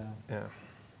avenue to go down. Yeah.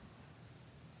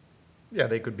 Yeah,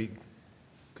 they could be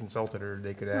consulted, or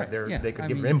they could Right, add yeah, they could I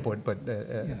give mean- input, but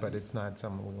Yeah. it's not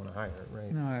someone we want to hire,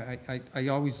 right? No, I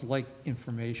always like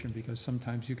information, because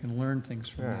sometimes you can learn things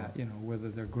from Yeah. that, whether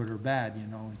they're good or bad,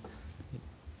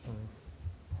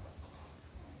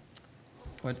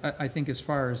 But I think as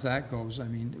far as that goes, I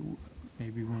mean,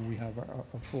 maybe when we have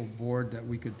a full board, that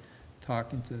we could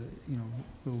talk into, a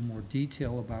little more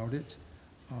detail about it,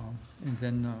 and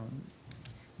then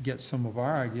get some of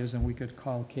our ideas, and we could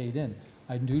call Kate in.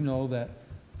 I do know that,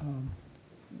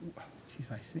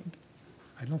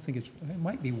 I don't think it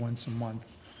might be once a month,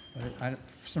 but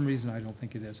for some reason, I don't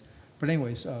think it is. But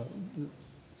anyways,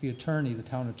 the attorney, the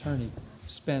town attorney,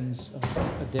 spends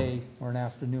a day or an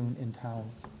afternoon in town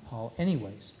hall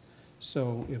anyways.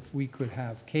 So if we could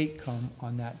have Kate come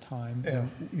on that time, Yeah.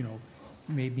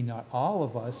 maybe not all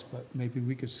of us, but maybe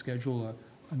we could schedule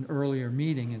an earlier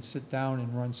meeting and sit down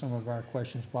and run some of our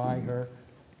questions by her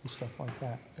and stuff like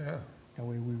that. Yeah, That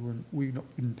way we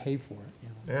wouldn't pay for it,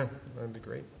 yeah, that'd be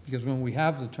great. Because when we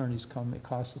have the attorneys come, it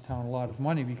costs the town a lot of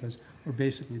money, because we're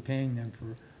basically paying them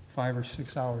for 5 or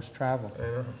 6 hours travel. I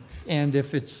know. And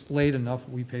if it's late enough,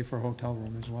 we pay for a hotel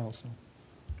room as well, so.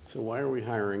 So why are we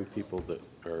hiring people that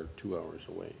are 2 hours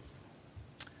away?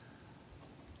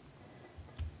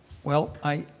 Well,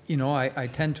 I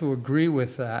tend to agree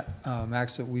with that,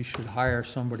 Max, that we should hire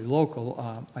somebody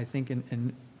local. I think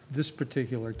in this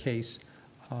particular case,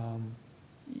 I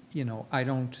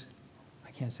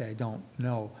can't say I don't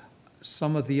know.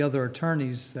 Some of the other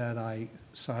attorneys that I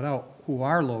sought out who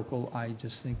are local, I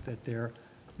just think that they're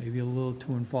maybe a little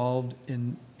too involved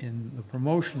in the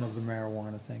promotion of the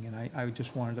marijuana thing, and I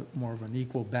just wanted more of an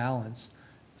equal balance,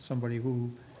 somebody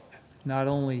who not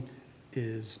only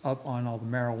is up on all the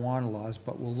marijuana laws,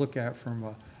 but will look at it from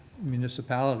a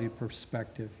municipality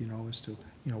perspective, as to,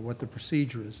 what the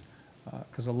procedure is.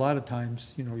 Because a lot of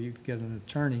times, you get an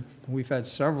attorney, and we've had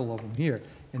several of them here,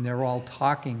 and they're all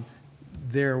talking,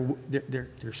 they're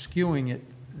skewing it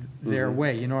their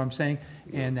way, you know what I'm saying?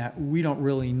 And that we don't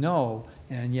really know,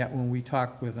 and yet when we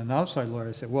talk with an outside lawyer,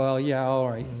 I say, well, yeah, all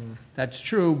right, that's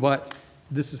true, but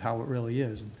this is how it really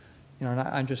is. And,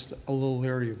 I'm just a little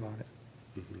leery about it.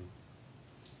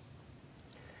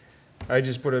 I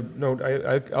just put a note,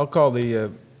 I'll call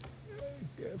the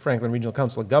Franklin Regional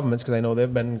Council of Governments, because I know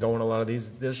they've been going a lot of these,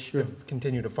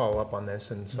 continue to follow up on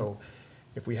this, and so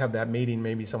if we have that meeting,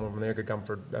 maybe someone from there could come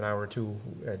for an hour or two,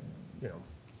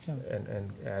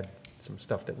 and add some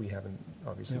stuff that we haven't,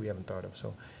 obviously, we haven't thought of.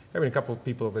 So having a couple of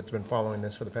people that's been following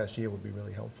this for the past year would be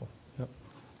really helpful. Yep.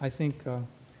 I think,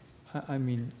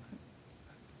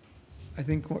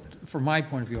 from my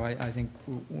point of view, I think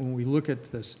when we look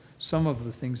at this, some of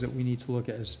the things that we need to look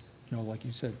at is, like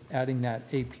you said, adding that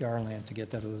APR land to get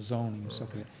that of the zoning and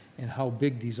stuff like that, and how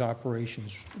big these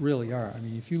operations really are. I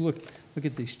mean, if you look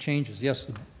at these changes, yes,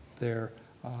 their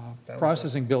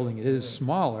processing building is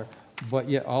smaller, but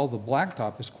yet all the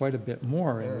blacktop is quite a bit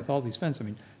more, and with all these fences, I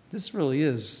mean, this really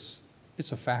is,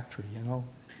 it's a factory, and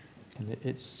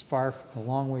it's a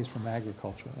long ways from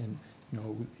agriculture. And,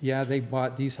 yeah, they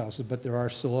bought these houses, but there are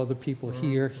still other people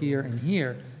here, and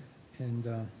here,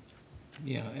 and,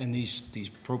 Yeah, and these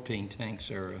propane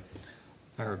tanks are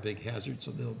a big hazard,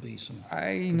 so there'll be some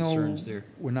I know concerns there.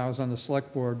 when I was on the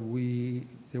select board,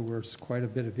 there was quite a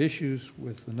bit of issues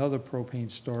with another propane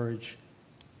storage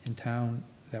in town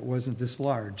that wasn't this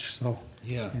large, so.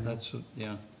 Yeah, that's,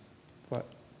 yeah. But,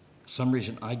 Some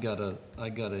reason I got a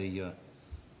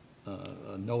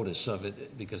notice of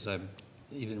it, because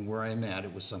even where I'm at,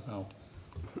 it was somehow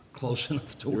close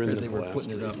enough to You're in where the they were blast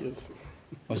putting it up. radius.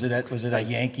 Was it a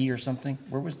Yankee or something?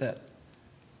 Where was that?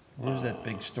 Where's that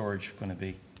big storage going to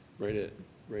be? Right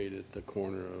at the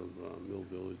corner of Mill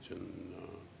Village and,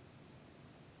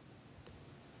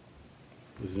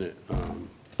 isn't it,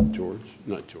 George?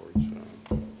 Not George.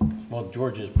 Well,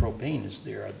 George's propane is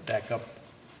there, back up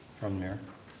from there.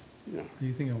 Yeah, Are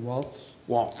you thinking of Waltz?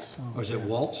 Waltz. Or is it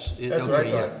Waltz? That's what I Okay,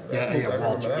 yeah. thought. Yeah, I yeah, remember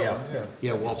Waltz, that yeah. one, yeah.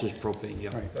 Yeah, Waltz's propane, yeah.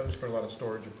 Right. That was for a lot of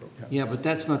storage of propane. Yeah, but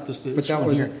that's not this that one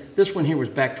was- here. This one here was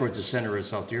back towards the center of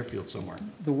South Deerfield somewhere.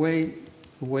 The way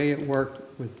it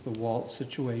worked with the Waltz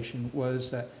situation was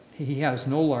that he has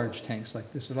no large tanks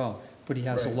like this at all, but he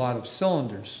has a Right. lot of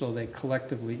cylinders, so they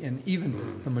collectively, and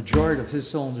even the majority of his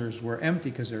cylinders were empty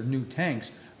because they're new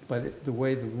tanks, but the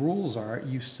way the rules are,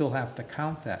 you still have to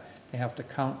count that. They have to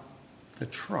count the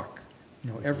truck.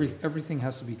 You know, everything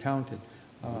has to be counted.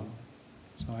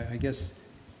 So I guess,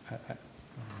 Yeah.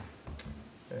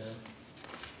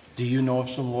 Do you know of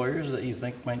some lawyers that you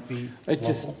think might be I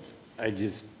just, local?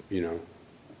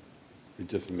 it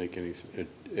doesn't make any sense.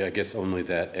 I guess only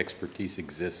that expertise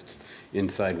exists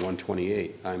inside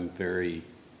 128. I'm very,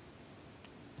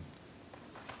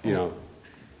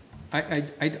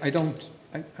 I don't,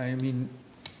 I mean.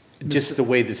 just the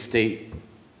way the state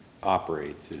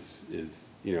operates is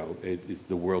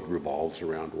the world revolves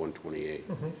around 128.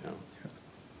 Mm-hmm. you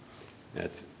know.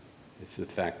 It's the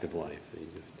fact of life. You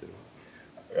just do.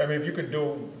 I mean, if you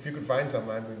could find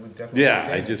someone, we would definitely. Yeah, I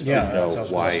entertain it. just Yeah, didn't know that's what I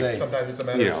was gonna why. say. Sometimes it's a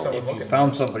matter You of know, someone If you looking.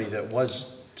 found somebody that was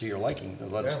to your liking, then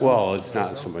let's. Yeah. Well, it's not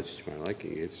Yes, so much to my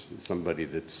liking. It's somebody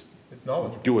that's It's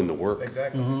knowledgeable. doing the work.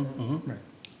 Exactly. Right.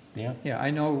 Yeah, Yeah, I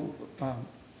know,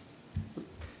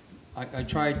 I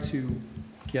tried to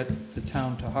get the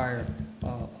town to hire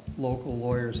local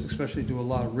lawyers, especially do a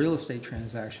lot of real estate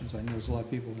transactions. I know there's a lot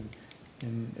of people,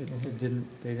 and it didn't,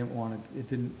 they didn't want to, it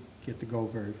didn't get to go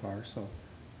very far, so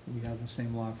we have the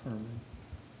same law firm.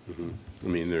 Mhm. I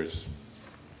mean, there's,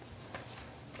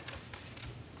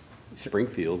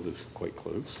 Springfield is quite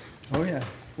close. Oh, yeah,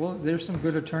 well, there's some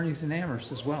good attorneys in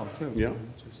Amherst as well, too. Yeah.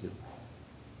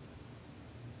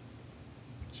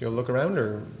 So you'll look around,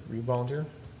 or you volunteer?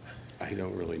 I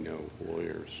don't really know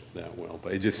lawyers that well,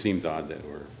 but it just seems odd that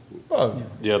we're Well,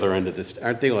 the other end of this.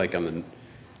 Aren't they like on the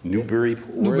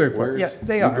Newburyport? Newburyport, yeah,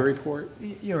 they are. Newburyport?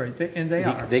 You're right, and they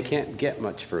are. They can't get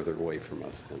much further away from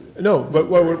us than. no, but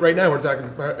right now, we're talking,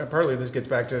 partly this gets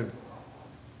back to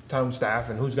town staff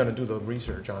and who's gonna do the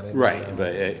research on it. Right,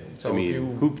 but So I if mean, you-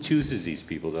 who chooses these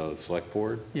people though? The select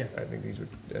board? Yeah. I think these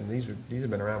have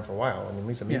been around for a while. I mean,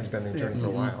 Lisa Mead's Yeah, been the attorney yeah. for a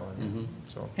while, and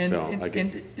so. And, So, and I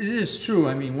and it is true,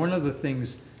 I mean, one of the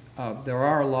things, there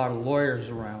are a lot of lawyers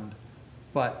around,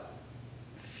 but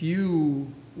few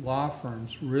law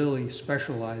firms really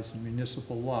specialize in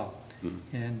municipal law.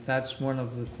 And that's one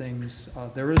of the things,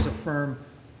 there is a firm,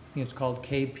 I think it's called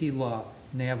KP Law,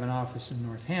 and they have an office in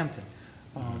Northampton.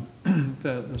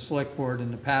 The select board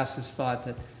in the past has thought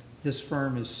that this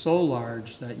firm is so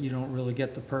large that you don't really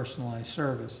get the personalized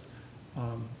service.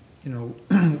 You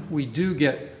know, we do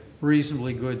get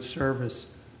reasonably good service.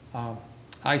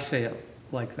 I say it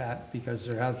like that because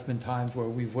there have been times where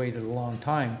we've waited a long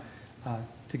time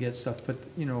to get stuff, but,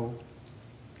 you know,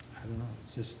 I don't know,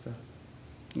 it's just,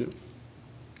 Yeah.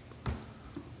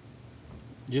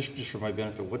 just for my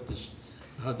benefit,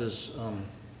 how does,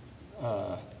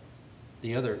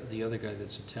 the other guy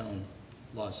that's a town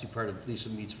law, is he part of Lisa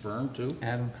Mead's firm too?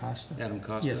 Adam Costa? Adam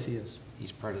Costa? Yes, he is.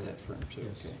 He's part of that firm too,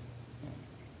 Yes. okay.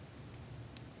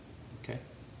 Okay.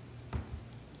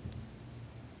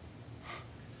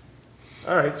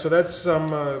 All right, so that's some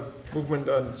movement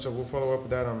on, so we'll follow up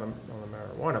with that on the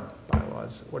marijuana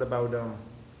bylaws. What about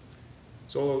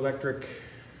solar electric?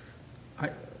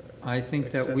 I think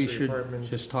that we Accessory should apartment.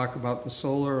 just talk about the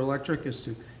solar electric as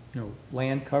to, you know,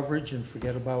 land coverage and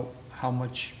forget about how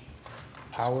much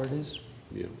power it is.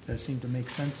 Yeah. Does that seem to make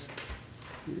sense?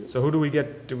 So who do we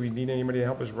get? Do we need anybody to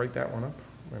help us write that one up?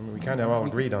 I mean, we kind of all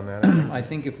agreed on that. I think. I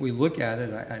think if we look at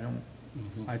it,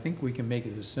 I think we can make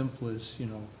it as simple as, you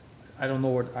know, I don't know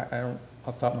what, I don't,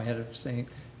 off the top of my head, of saying,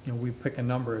 you know, we pick a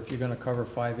number. If you're gonna cover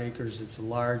 5 acres, it's a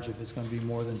large. If it's gonna be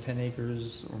more than 10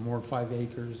 acres or more 5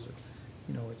 acres,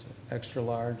 you know, it's extra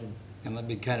large. And let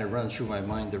me kind of run through my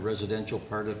mind the residential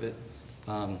part of it.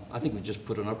 I think we just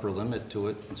put an upper limit to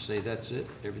it and say that's it,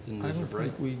 everything I is don't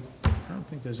right. think I don't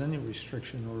think there's any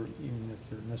restriction, or even if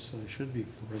there necessarily should be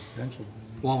for residential.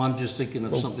 Well, I'm just thinking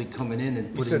of Well, something coming in and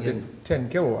You putting said in. that 10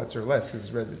 kilowatts or less is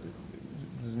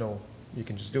there's no, you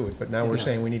can just do it. But now we're Yeah.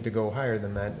 saying we need to go higher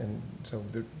than that, and so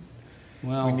we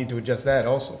Well, need to adjust that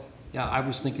also. yeah, I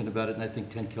was thinking about it, and I think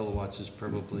 10 kilowatts is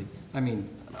probably, I mean,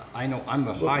 I know I'm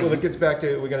a high. Well, it gets back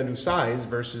to, we're gonna do size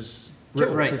versus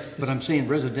Right, but I'm saying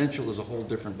residential is a whole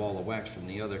different ball of wax from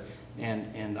the other,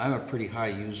 and I'm a pretty high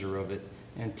user of it,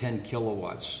 and 10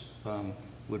 kilowatts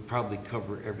would probably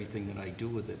cover everything that I do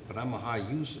with it, but I'm a high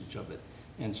usage of it,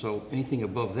 and so anything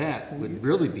above that would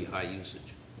really be high usage.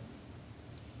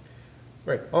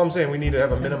 Right, all I'm saying, we need to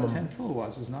have a minimum. 10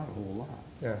 kilowatts is not a whole lot.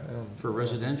 Yeah, I don't. For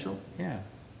residential? Yeah.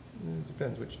 It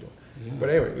depends what you're Yeah. doing. But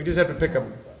anyway, we just have to pick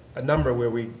a number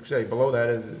where we say below that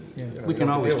is, Yeah. you know, We can don't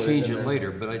always deal with change and it then-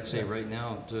 later, but I'd say right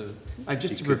now,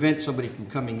 just to prevent somebody from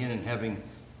coming in and having,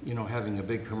 having a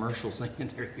big commercial thing in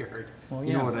their yard. Well,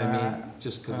 You know yeah, what but I mean?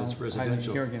 Just because it's well,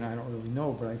 residential. Here again, I don't really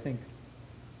know, but I think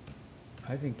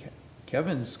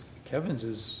Kevin's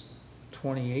is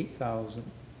 28,000,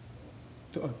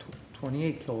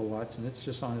 28 kilowatts, and it's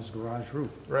just on his garage roof.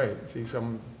 Right, see,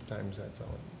 sometimes that's all.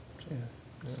 Yeah.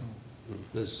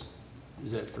 So,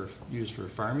 Is that used for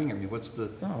farming? I mean, what's the,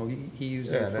 no, he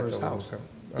used Yeah, it for that's his a little house.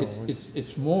 com-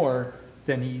 It's more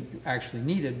than he actually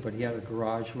needed, but he had a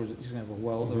garage where he's gonna have a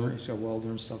welder, Mm-hmm. he's got a welder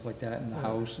and stuff like that, and the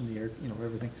house and the air,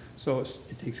 everything. So it's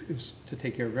to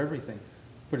take care of everything,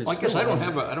 but it's well, I guess still-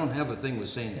 I don't have a thing with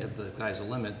saying that the guy's a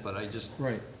limit, but I just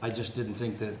Right. didn't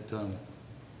think that,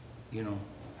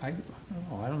 I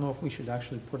don't know if we should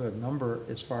actually put a number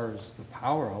as far as the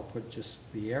power output, just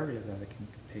the area that it can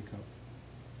take up.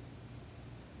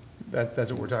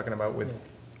 That's what we're talking about with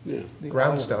Yeah. The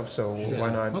ground outlet. stuff, so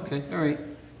why not? okay, all right.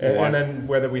 And then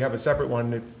whether we have a separate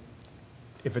one,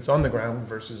 if it's on the ground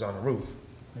versus on a roof,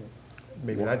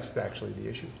 maybe that's actually the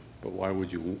issue. But why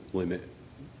would you limit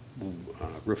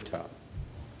rooftop?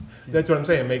 That's what I'm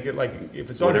saying, make it like, if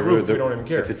it's on the Whatever roof, we don't even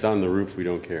care. If it's on the roof, we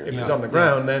don't care. If it's Yeah, on the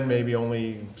ground, then maybe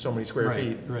only so many square Right,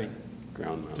 feet. right.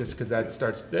 Ground mount. Just because that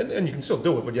starts, and you can still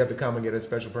do it, but you have to come and get a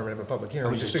special permit of a public I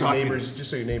hearing, was just just so your talking- neighbors, just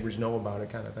so your neighbors know about it,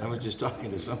 kind of thing. I was just talking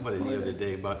to somebody the other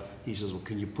day about, he says, well,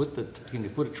 can you put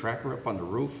a tracker up on the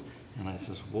roof? And I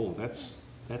says, whoa, that's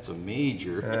a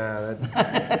major. Yeah,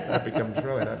 that becomes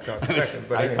really not cost effective,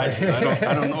 but I anyway. said,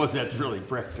 I don't know if that's really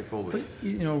practical, but.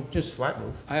 But, just, Flat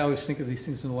roof. I always think of these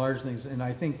things in large things, and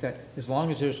I think that as long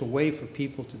as there's a way for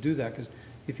people to do that, because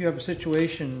if you have a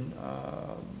situation,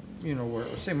 where,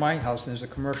 say my house, and there's a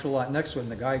commercial lot next to it,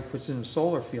 and the guy puts in a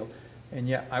solar field, and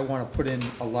yet I want to put in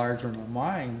a large one on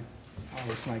mine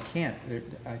house, and I can't,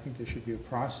 I think there should be a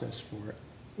process for it.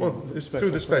 Well, it's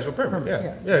through the special permit,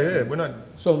 yeah, we're not,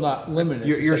 So not limited.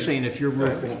 You're, to you're say- saying if your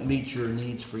roof won't meet your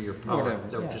needs for your power, Whatever,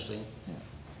 is that what yeah. you're saying?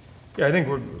 yeah, I think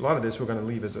a lot of this we're gonna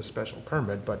leave as a special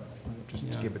permit, but just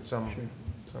to Yeah. give it some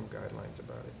guidelines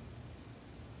about it.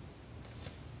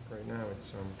 Right now,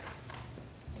 it's,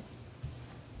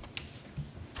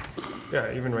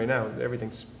 yeah, even right now,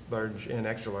 everything's large and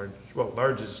extra large, well,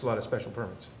 large is a lot of special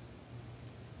permits.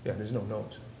 Yeah, there's no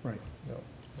no's, Right. no.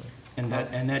 And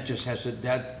that just has to,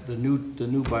 the new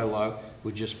bylaw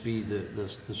would just be the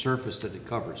surface that it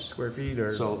covers. Square feet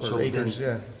or So or acres, yeah.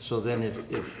 then, so then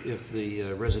if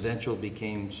the residential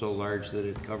became so large that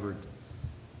it covered,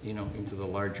 into the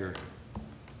larger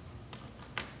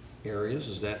areas,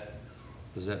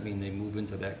 does that mean they move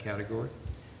into that category?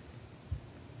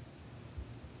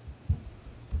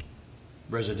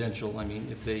 Residential, I mean,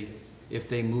 if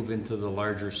they move into the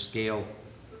larger scale,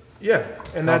 Yeah,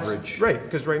 and that's, Coverage. right,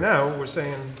 because right now, we're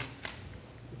saying,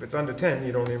 if it's under 10,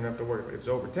 you don't even have to worry, but if it's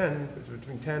over 10, if it's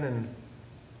between 10 and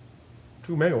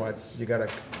 2 megawatts, you gotta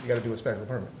do a special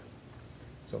permit.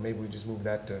 So maybe we just move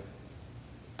that to,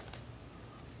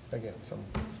 again, some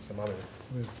other,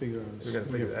 We gotta figure out, We gotta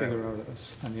figure that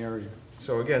an area.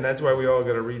 so again, that's why we all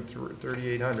gotta read through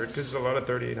 3,800, because a lot of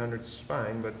 3,800 is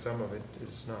fine, but some of it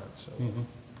is not, so.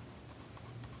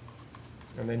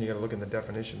 And then you gotta look in the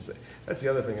definitions. That's the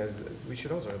other thing, is we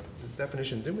should also, the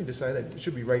definition, didn't we decide that it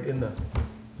should be right in the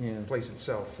Yeah. place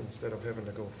itself, instead of having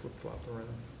to go flip-flop around?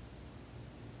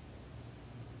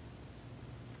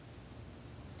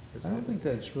 I don't think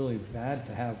that it's really bad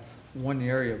to have one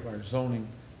area of our zoning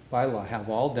bylaw have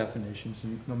all definitions,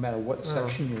 and no matter what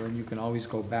section you're in, you can always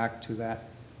go back to that.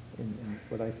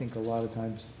 But I think a lot of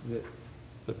times that,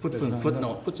 but put There's some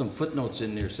not footnotes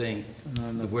in there saying not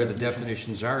enough where the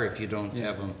definitions. definitions are if you don't Yeah.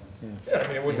 have them. yeah. Yeah, I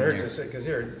mean, it wouldn't In hurt there. to say, because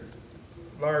here,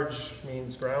 large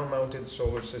means ground-mounted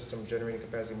solar system generating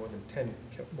capacity more than 10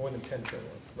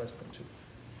 kilowatts, less than 2.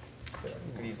 You know,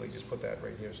 you could easily just put that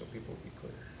right here so people would be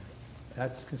clear.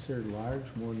 That's considered large,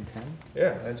 more than 10?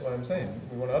 Yeah, that's what I'm saying.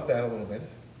 We want to up that a little bit,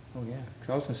 Oh, yeah, because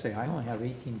I was gonna say, I only have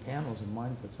 18 panels and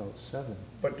mine puts out 7.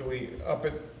 but do we up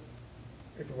it,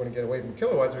 if we want to get away from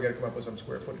kilowatts, we got to come up with some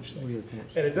square footage thing. We have more-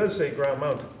 And it does say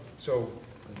ground-mounted, so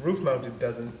roof-mounted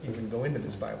doesn't even go into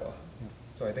this bylaw.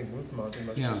 So I think roof-mounted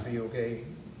must just Yeah. be okay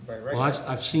by Well, regular.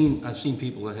 I've seen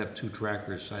people that have two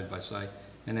trackers side by side,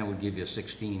 and that would give you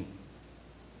 16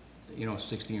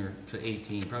 16 or to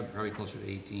 18, probably closer to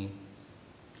 18.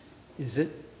 Is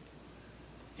it,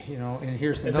 and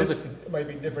here's And another this thing. might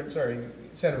be different, sorry,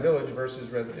 Center Village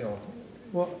versus,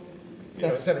 Well,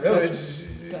 Center Village.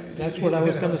 that's what I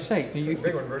was gonna say. It's a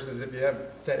big one versus if you have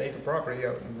 10-acre property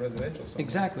out in residential somewhere.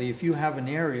 Exactly, if you have an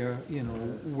area,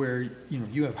 where,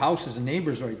 you have houses and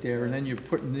neighbors right there, and then you're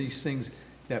putting these things,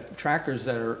 trackers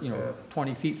that are, Yeah.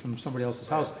 20 feet from somebody else's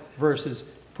house, versus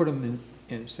put them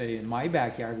in, say, in my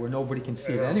backyard where nobody can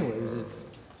see it Yeah. anyways,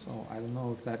 so I don't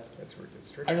know if that's, It's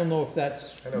tricky. I don't know if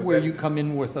that's I know where you exactly. come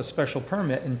in with a special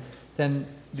permit, and then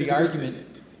So the you could- argument,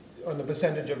 On the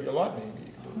percentage of your lot, maybe,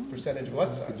 you could do percentage of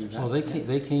lot size. Well,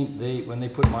 when they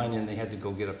put mine in, they had to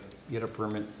go get a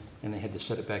permit, and they had to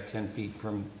set it back 10 feet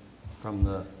from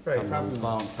the, Right. from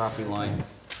the property line,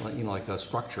 like a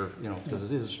structure, because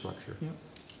it is a structure. Yeah.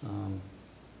 Um,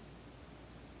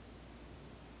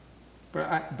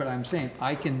 but I'm saying,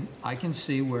 I can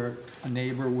see where a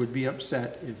neighbor would be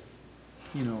upset if,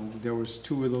 there was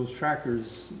 2 of those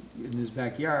trackers in his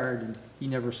backyard, and he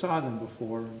never saw them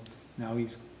before, and now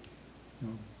he's, I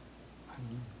don't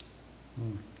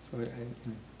know. So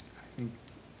I think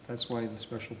that's why the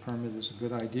special permit is a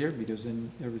good idea, because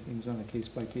then everything's on a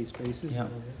case-by-case basis. Yeah,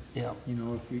 yeah.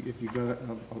 If you got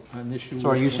an issue. So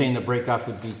are you with- saying the breakoff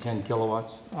would be 10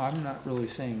 kilowatts? I'm not really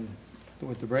saying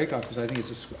with the breakoff, because I think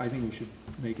I think we should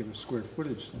make it a square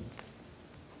footage thing.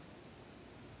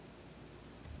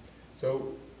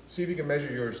 So, see if you can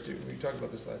measure yours too. We talked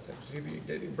about this last time. See if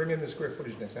you bring in the square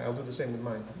footage next time. I'll do the same with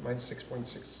mine. Mine's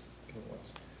 6.6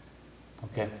 kilowatts.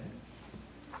 Okay.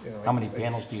 I- How many I-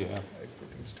 panels do you have? I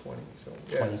think it's 20, so,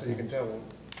 yeah, 20. so you can tell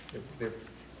if they're.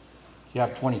 You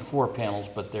have 24 panels,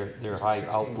 but they're It's high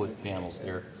 16, output I think, panels.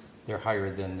 yeah. They're higher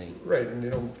than the, Right, and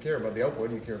you don't care about the output,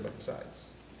 you care about the size.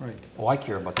 Right. oh, I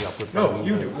care about the output. but I No, mean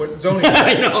you the- do, what zoning.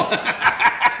 I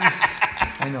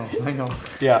know.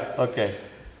 Yeah, okay.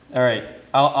 All right.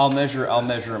 I'll measure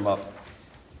them up.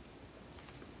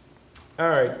 All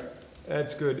right,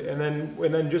 that's good. And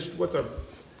then just what's a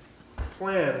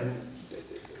plan?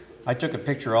 I took a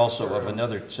picture also of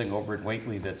another thing over at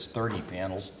Whately that's 30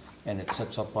 panels, and it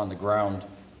sits up on the ground,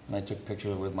 and I took a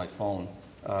picture with my phone,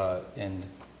 and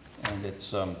it's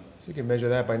So you can measure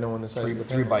that by knowing the size of the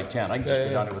 3 by panels. 10. I can Yeah, just go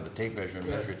yeah. down there with a tape measure and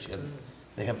measure it.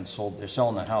 They haven't sold, they're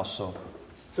selling the house, so.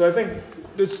 So I think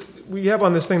this, we have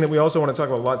on this thing that we also want to talk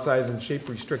about lot size and shape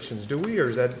restrictions, do we, or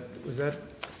is that,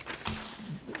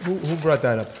 who brought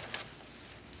that up?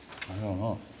 I don't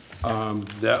know.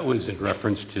 That was in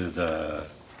reference to the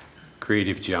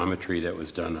creative geometry that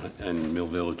was done on Mill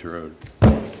Village Road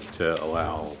to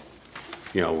allow,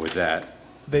 with that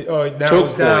It narrows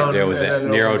choke down. point, there was and then that it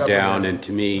opens narrowed up down, again. and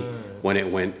to me, when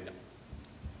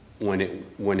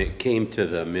it came to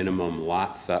the minimum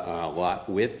lot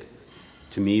width,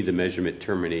 to me, the measurement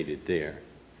terminated there.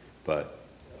 But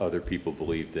other people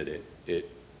believe that it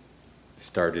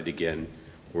started again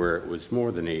where it was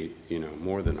more than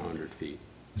more than 100 feet.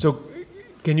 So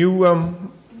can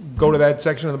you go to that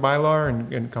section of the bylaw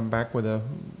and come back with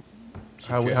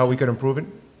how we could improve it?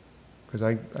 Because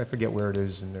I forget where it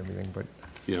is and everything, but,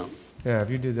 yeah, if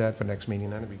you did that for next meeting,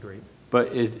 that'd be great.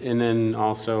 But and then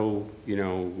also,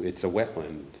 it's a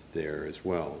wetland there as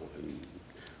well, and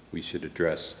we should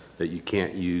address that you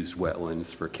can't use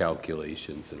wetlands for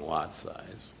calculations and lot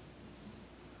size.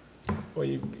 Well,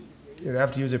 you'd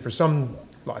have to use it for some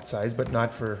lot size, but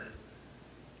not for,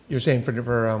 you're saying for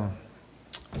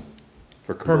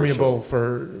For permeable commercial,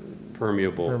 for,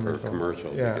 permeable for permeable,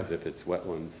 commercial, yeah. because if it's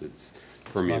wetlands, its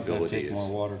not gonna permeability take more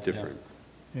water, is yeah. different.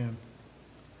 Yeah.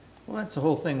 Well, that's the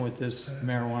whole thing with this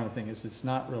marijuana thing, is it's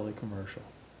not really commercial,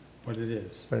 but it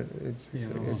is. but it's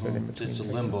an in-between. It's a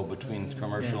limbo between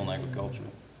commercial and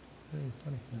agricultural. Very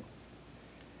funny.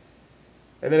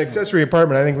 And then accessory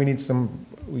apartment, I think we need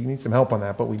some help on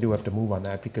that, but we do have to move on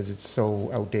that because it's so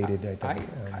outdated, I think.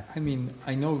 I mean,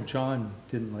 I know John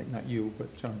didn't like, not you,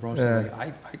 but John Bronson, Yeah.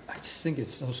 I just think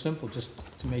it's so simple just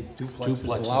to make duplexes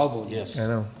Duplexes, allowable. yes. I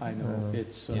know. I know,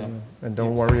 it's, Yeah. And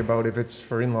don't worry about if it's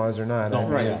for in-laws or not. No, I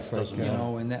mean, right, it's like, doesn't you matter.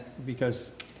 know, and that,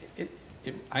 because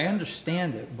I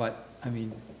understand it, but, I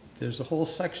mean, there's a whole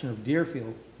section of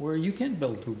Deerfield where you can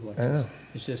build duplexes. I know.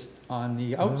 It's just on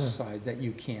the outside that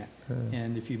you can't.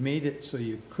 And if you made it so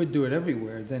you could do it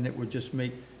everywhere, then it would just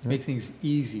make things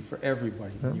easy for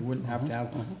everybody. You wouldn't have to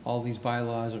have all these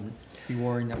bylaws and be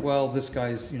worrying that, well, this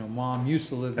guy's, mom used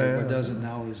to live there, but doesn't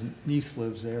now, his niece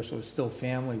lives there, so it's still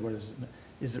family, but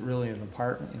is it really an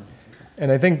apartment,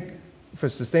 And I think for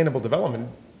sustainable development,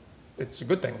 it's a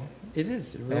good thing. It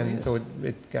is, it really And is. so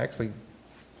it actually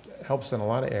helps in a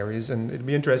lot of areas, and it'd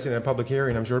be interesting in a public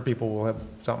hearing. I'm sure people will have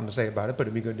something to say about it, but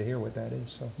it'd be good to hear what that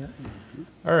is, so. Yeah.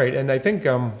 All right, and I think,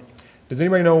 does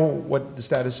anybody know what the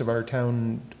status of our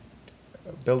town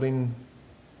building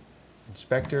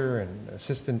inspector and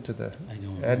assistant to the I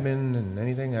don't know. admin and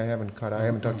anything? I haven't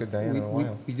talked to Diana in a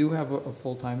while. We do have a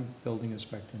full-time building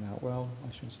inspector now. Well,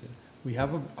 I shouldn't say that. We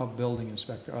have a building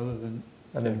inspector other than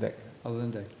Dick.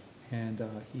 And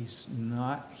he's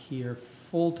not here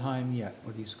full-time yet,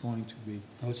 but he's going to be.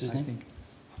 What's his I name? think,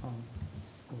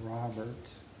 Robert,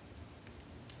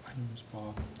 my name is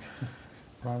Bob.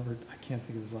 Robert, I can't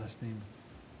think of his last name.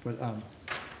 But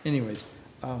anyways,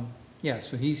 yeah,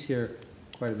 so he's here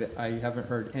quite a bit. I haven't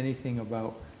heard anything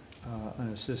about an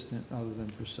assistant other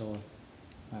than Priscilla.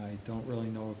 I don't really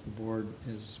know if the board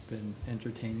has been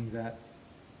entertaining that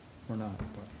or not,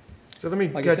 but. So let me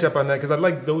Like I catch said- up on that, because I'd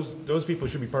like, those people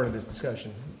should be part of this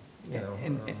discussion, you know.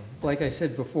 And like I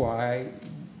said before,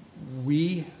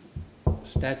 we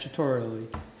statutorily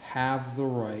have the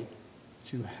right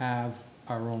to have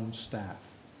our own staff.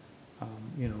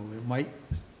 You know, it might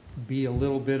be a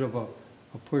little bit of a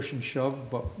push and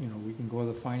shove, but, you know, we can go to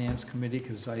the finance committee,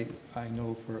 because I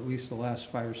know for at least the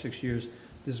last 5 or 6 years,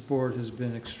 this board has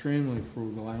been extremely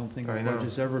frugal. I don't think our I know.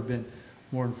 budget's ever been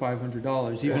more than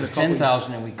 $500, even a couple.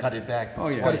 10,000 and we cut it back. Oh,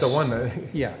 yeah. But it's a one,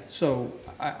 Yeah, so,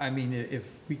 I mean, if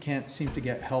we can't seem to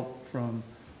get help from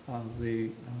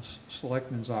the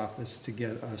selectman's office to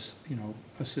get us, you know,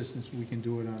 assistance, we can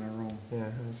do it on our own. yeah,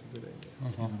 that's a good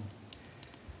idea.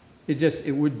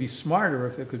 It would be smarter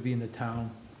if it could be in the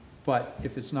town, but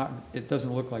if it's not, it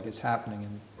doesn't look like it's happening,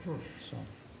 and so.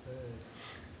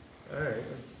 All right,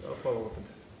 I'll follow up with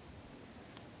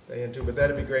Diane too, but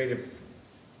that'd be great if,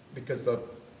 because a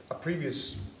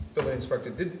previous building inspector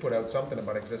did put out something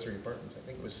about accessory apartments. I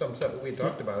think it was some stuff that we had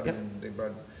talked about, Yep. and they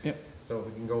brought, Yep. so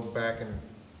we can go back and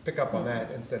pick up on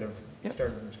that instead of Yep.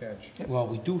 starting from scratch. Well,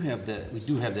 we do have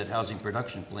that housing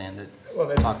production plan that Well,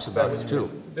 that's, talks that about was it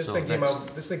too. This So thing came that's-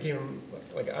 out, this thing came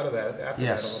like out of that, after that a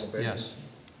Yes, little bit. yes.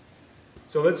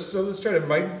 So let's try to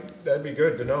invite, that'd be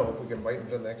good to know if we can invite him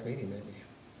to the next meeting, maybe.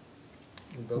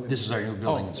 New building- This is our new building new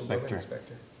building inspector.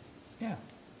 inspector. Yeah.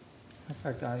 In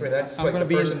fact, I mean, that's I'm like gonna the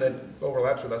be in- person that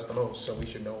overlaps with us the most, so we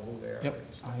should know who they are.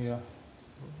 Yep,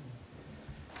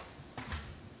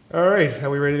 All right, are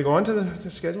we ready to go on to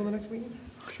the schedule of the next meeting?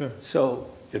 sure. So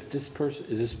if this person,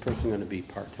 is this person going to be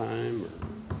part-time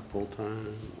or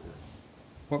full-time?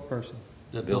 What person?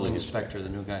 The building inspector, the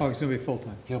new Oh, guy. he's gonna be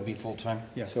full-time, He'll be full-time?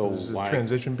 yeah. So This is a why,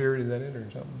 transition period, is that it, or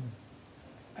something?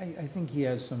 I think he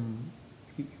has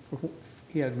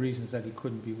he had reasons that he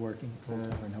couldn't be working full-time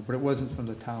right now, but it wasn't from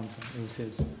the town side, it was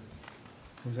his.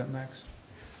 Was that Max?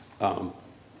 um,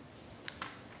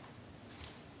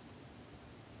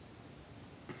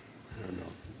 I don't know,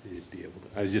 if you'd be able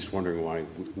to, I was just wondering why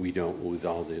we don't, with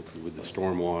the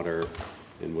stormwater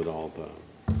and with all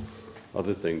the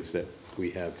other things that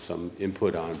we have some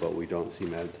input on, but we don't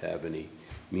seem to have any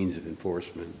means of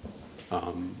enforcement.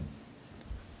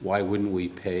 Why wouldn't we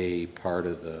pay part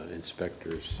of the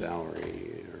inspector's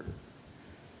salary, or,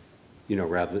 you know,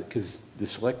 rather, because the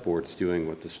select board's doing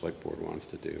what the select board wants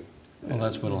to do. Well,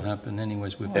 that's what'll happen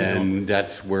anyways. And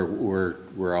that's where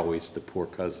we're always the poor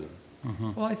cousin.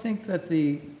 Well, I think that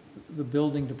the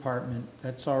building department,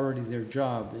 that's already their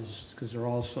job, is, because they're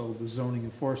also the zoning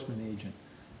enforcement agent.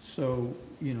 So,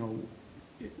 you know,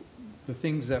 the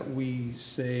things that we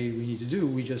say we need to do,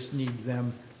 we just need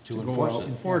them To to go enforce out it,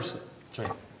 and enforce it. That's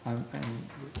right. And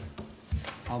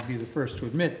I'll be the first to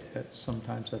admit that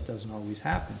sometimes that doesn't always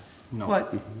happen. No.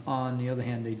 But on the other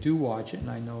hand, they do watch it, and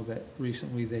I know that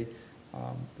recently they,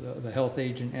 the health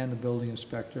agent and the building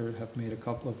inspector have made a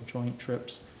couple of joint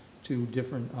trips to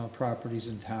different properties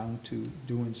in town to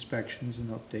do inspections and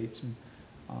updates. And,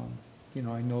 you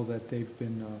know, I know that they've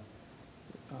been,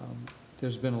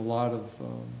 there's been a lot of,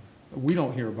 we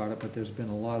don't hear about it, but there's been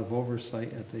a lot of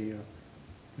oversight at the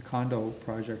condo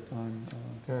project on,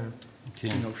 Yeah. Okay.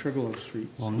 you know, Sugarloaf Street.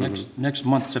 Well, next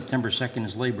month, September 2nd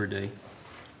is Labor Day.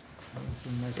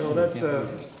 So that's,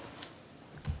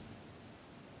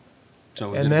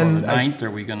 So And is it on then the I- 9th,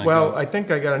 are we gonna well, go? I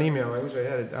think I got an email, I wish I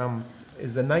had it,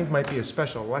 is the 9th might be a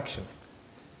special election.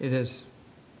 It is.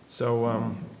 So,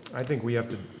 I think we have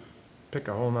to pick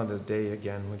a whole nother day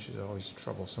again, which is always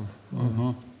troublesome.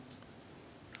 Mhm.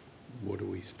 What are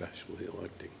we specially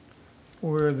electing?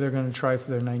 Or they're gonna try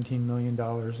for their $19 million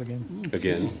again,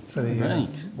 Again, for the,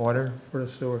 Right. Water, for the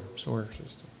sewer. sewer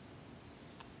system.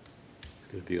 it's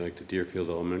going to be like the Deerfield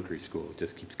Elementary School, it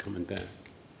just keeps coming back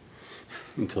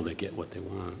until they get what they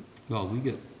want. Well, we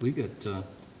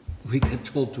get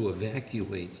told to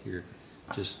evacuate here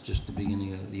just the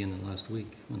the end of last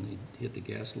week, when they hit the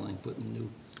gas line, putting a new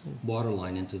water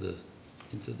line into the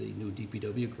new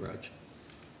DPW garage.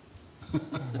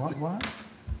 What?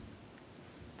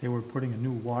 They were putting a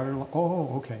new water,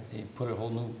 oh, okay. They put a whole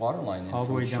new water line in All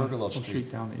the way from down, Sugarloaf Street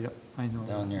Street down there, yep, I know.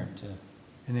 down there to,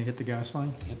 And they hit the gas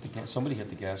line? somebody hit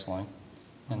the gas line,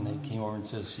 and they came over and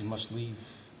says, you must leave.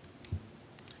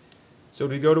 So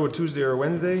do we go to a Tuesday or a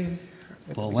Wednesday? at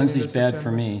the Well, beginning Wednesday's of bad for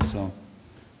September? me, so,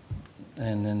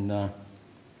 and then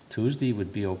Tuesday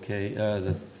would be okay,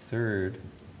 the 3rd.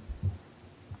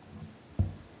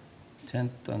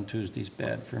 10th on Tuesday's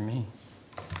bad for me.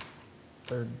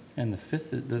 Third. And the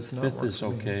 5th, Does not work is for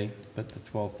me. okay, but the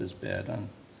 12th is bad on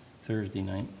Thursday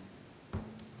night.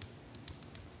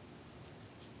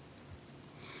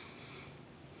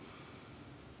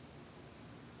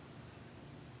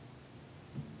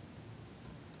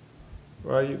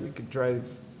 Well, we could try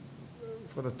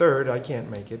for the 3rd. I can't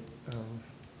make it.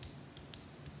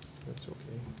 That's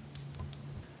okay.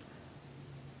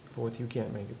 4th, you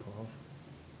can't make it, Paul.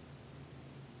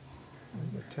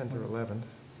 And the 10th or 11th.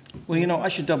 Well, you know, I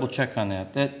should double check on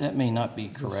that. That may not be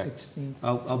correct. 16th.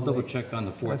 I'll double check on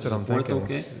the 4th. That's Is what I'm the 4th thinking.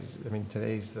 okay? I mean,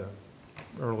 today's the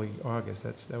early August.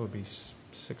 That would be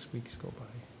 6 weeks go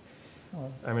by.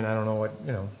 Oh. I mean, I don't know what,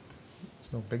 there's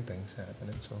no big things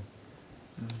happening, so.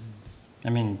 I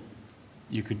mean,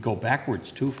 you could go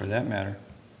backwards too, for that matter.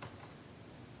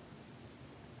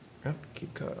 Well,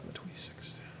 Cape Cod on the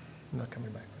 26th. I'm not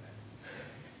coming back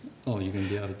for Oh, you're gonna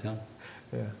be out of town?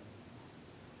 that.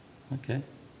 Yeah. Okay.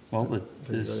 Well,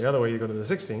 So you go the other way, you go to the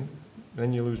 16th,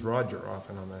 then you lose Roger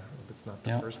often on if it's not the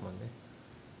Yeah. first Monday.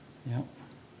 yeah.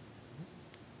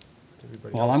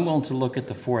 Everybody Well, I'm else- willing to look at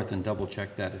the 4th and double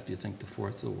check that if you think the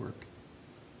 4th will work.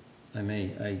 That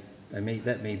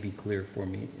may be clear for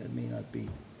me. It may not be.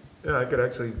 Yeah, I could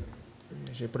actually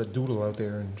put a doodle out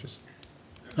there and just,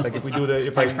 like if we do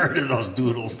the, I've heard of those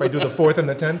doodles. if I do the 4th and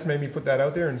the 10th, maybe put that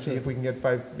out there and see if we can get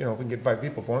 5, if we can get 5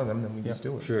 people for one of them, then we just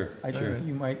do it. Sure, I sure. think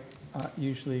you might,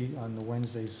 usually on the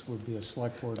Wednesdays would be a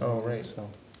select board Oh, meeting, right. so,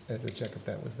 I have to check if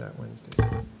that was that Wednesday.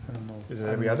 I don't know. Is it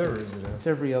every other, or is it It's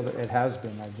every other, it has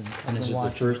been, I've And been is it the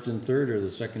watching. 1st and 3rd or the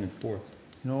 2nd and 4th?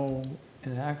 No,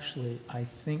 and actually, I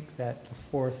think that the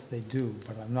 4th they do,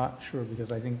 but I'm not sure,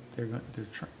 because I think they're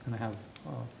gonna have,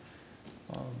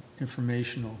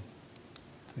 informational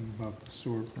thing about the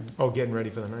sewer plant, oh, getting ready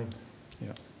for the 9th.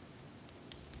 yeah.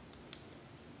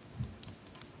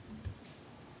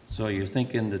 So you're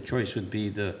thinking the choice would be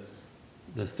the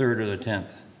 3rd or the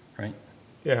 10th, right?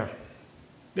 Yeah.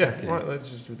 Yeah, Okay. well, let's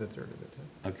just do the 3rd or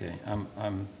the 10th. Okay,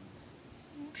 I'm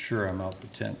sure I'm out the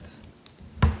 10th.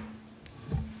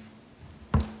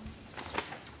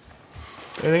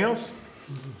 Anything else?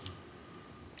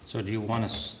 So do you want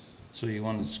us,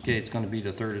 okay, it's gonna be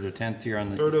the 3rd or the 10th here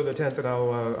on the. 3rd or the 10th, and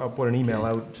I'll put an email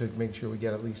Okay. out to make sure we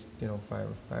get at least, 5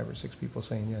 or 6 people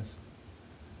saying yes.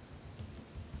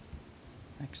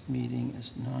 Next meeting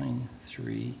is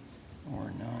 9/3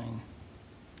 or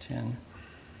 9/10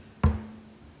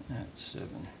 at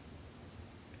 7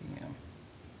 PM.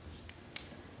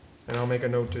 And I'll make a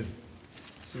note to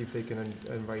see if they can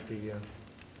invite the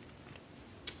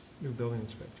new building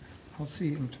inspector. I'll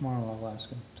see him tomorrow, I'll ask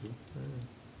him too.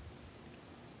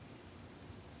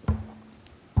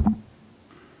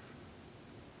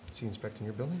 Is he inspecting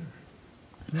your building?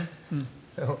 Hmm.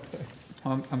 Oh,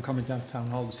 I'm coming down to town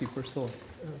hall to see Priscilla,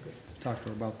 okay. talk to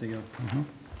her about the,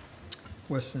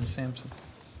 Weston Sampson.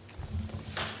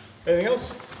 Anything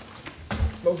else?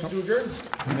 Motion to adjourn?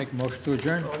 Make a motion to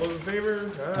adjourn. All those in favor?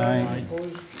 Aye.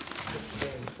 Opposed?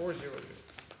 Abstained. 4-0.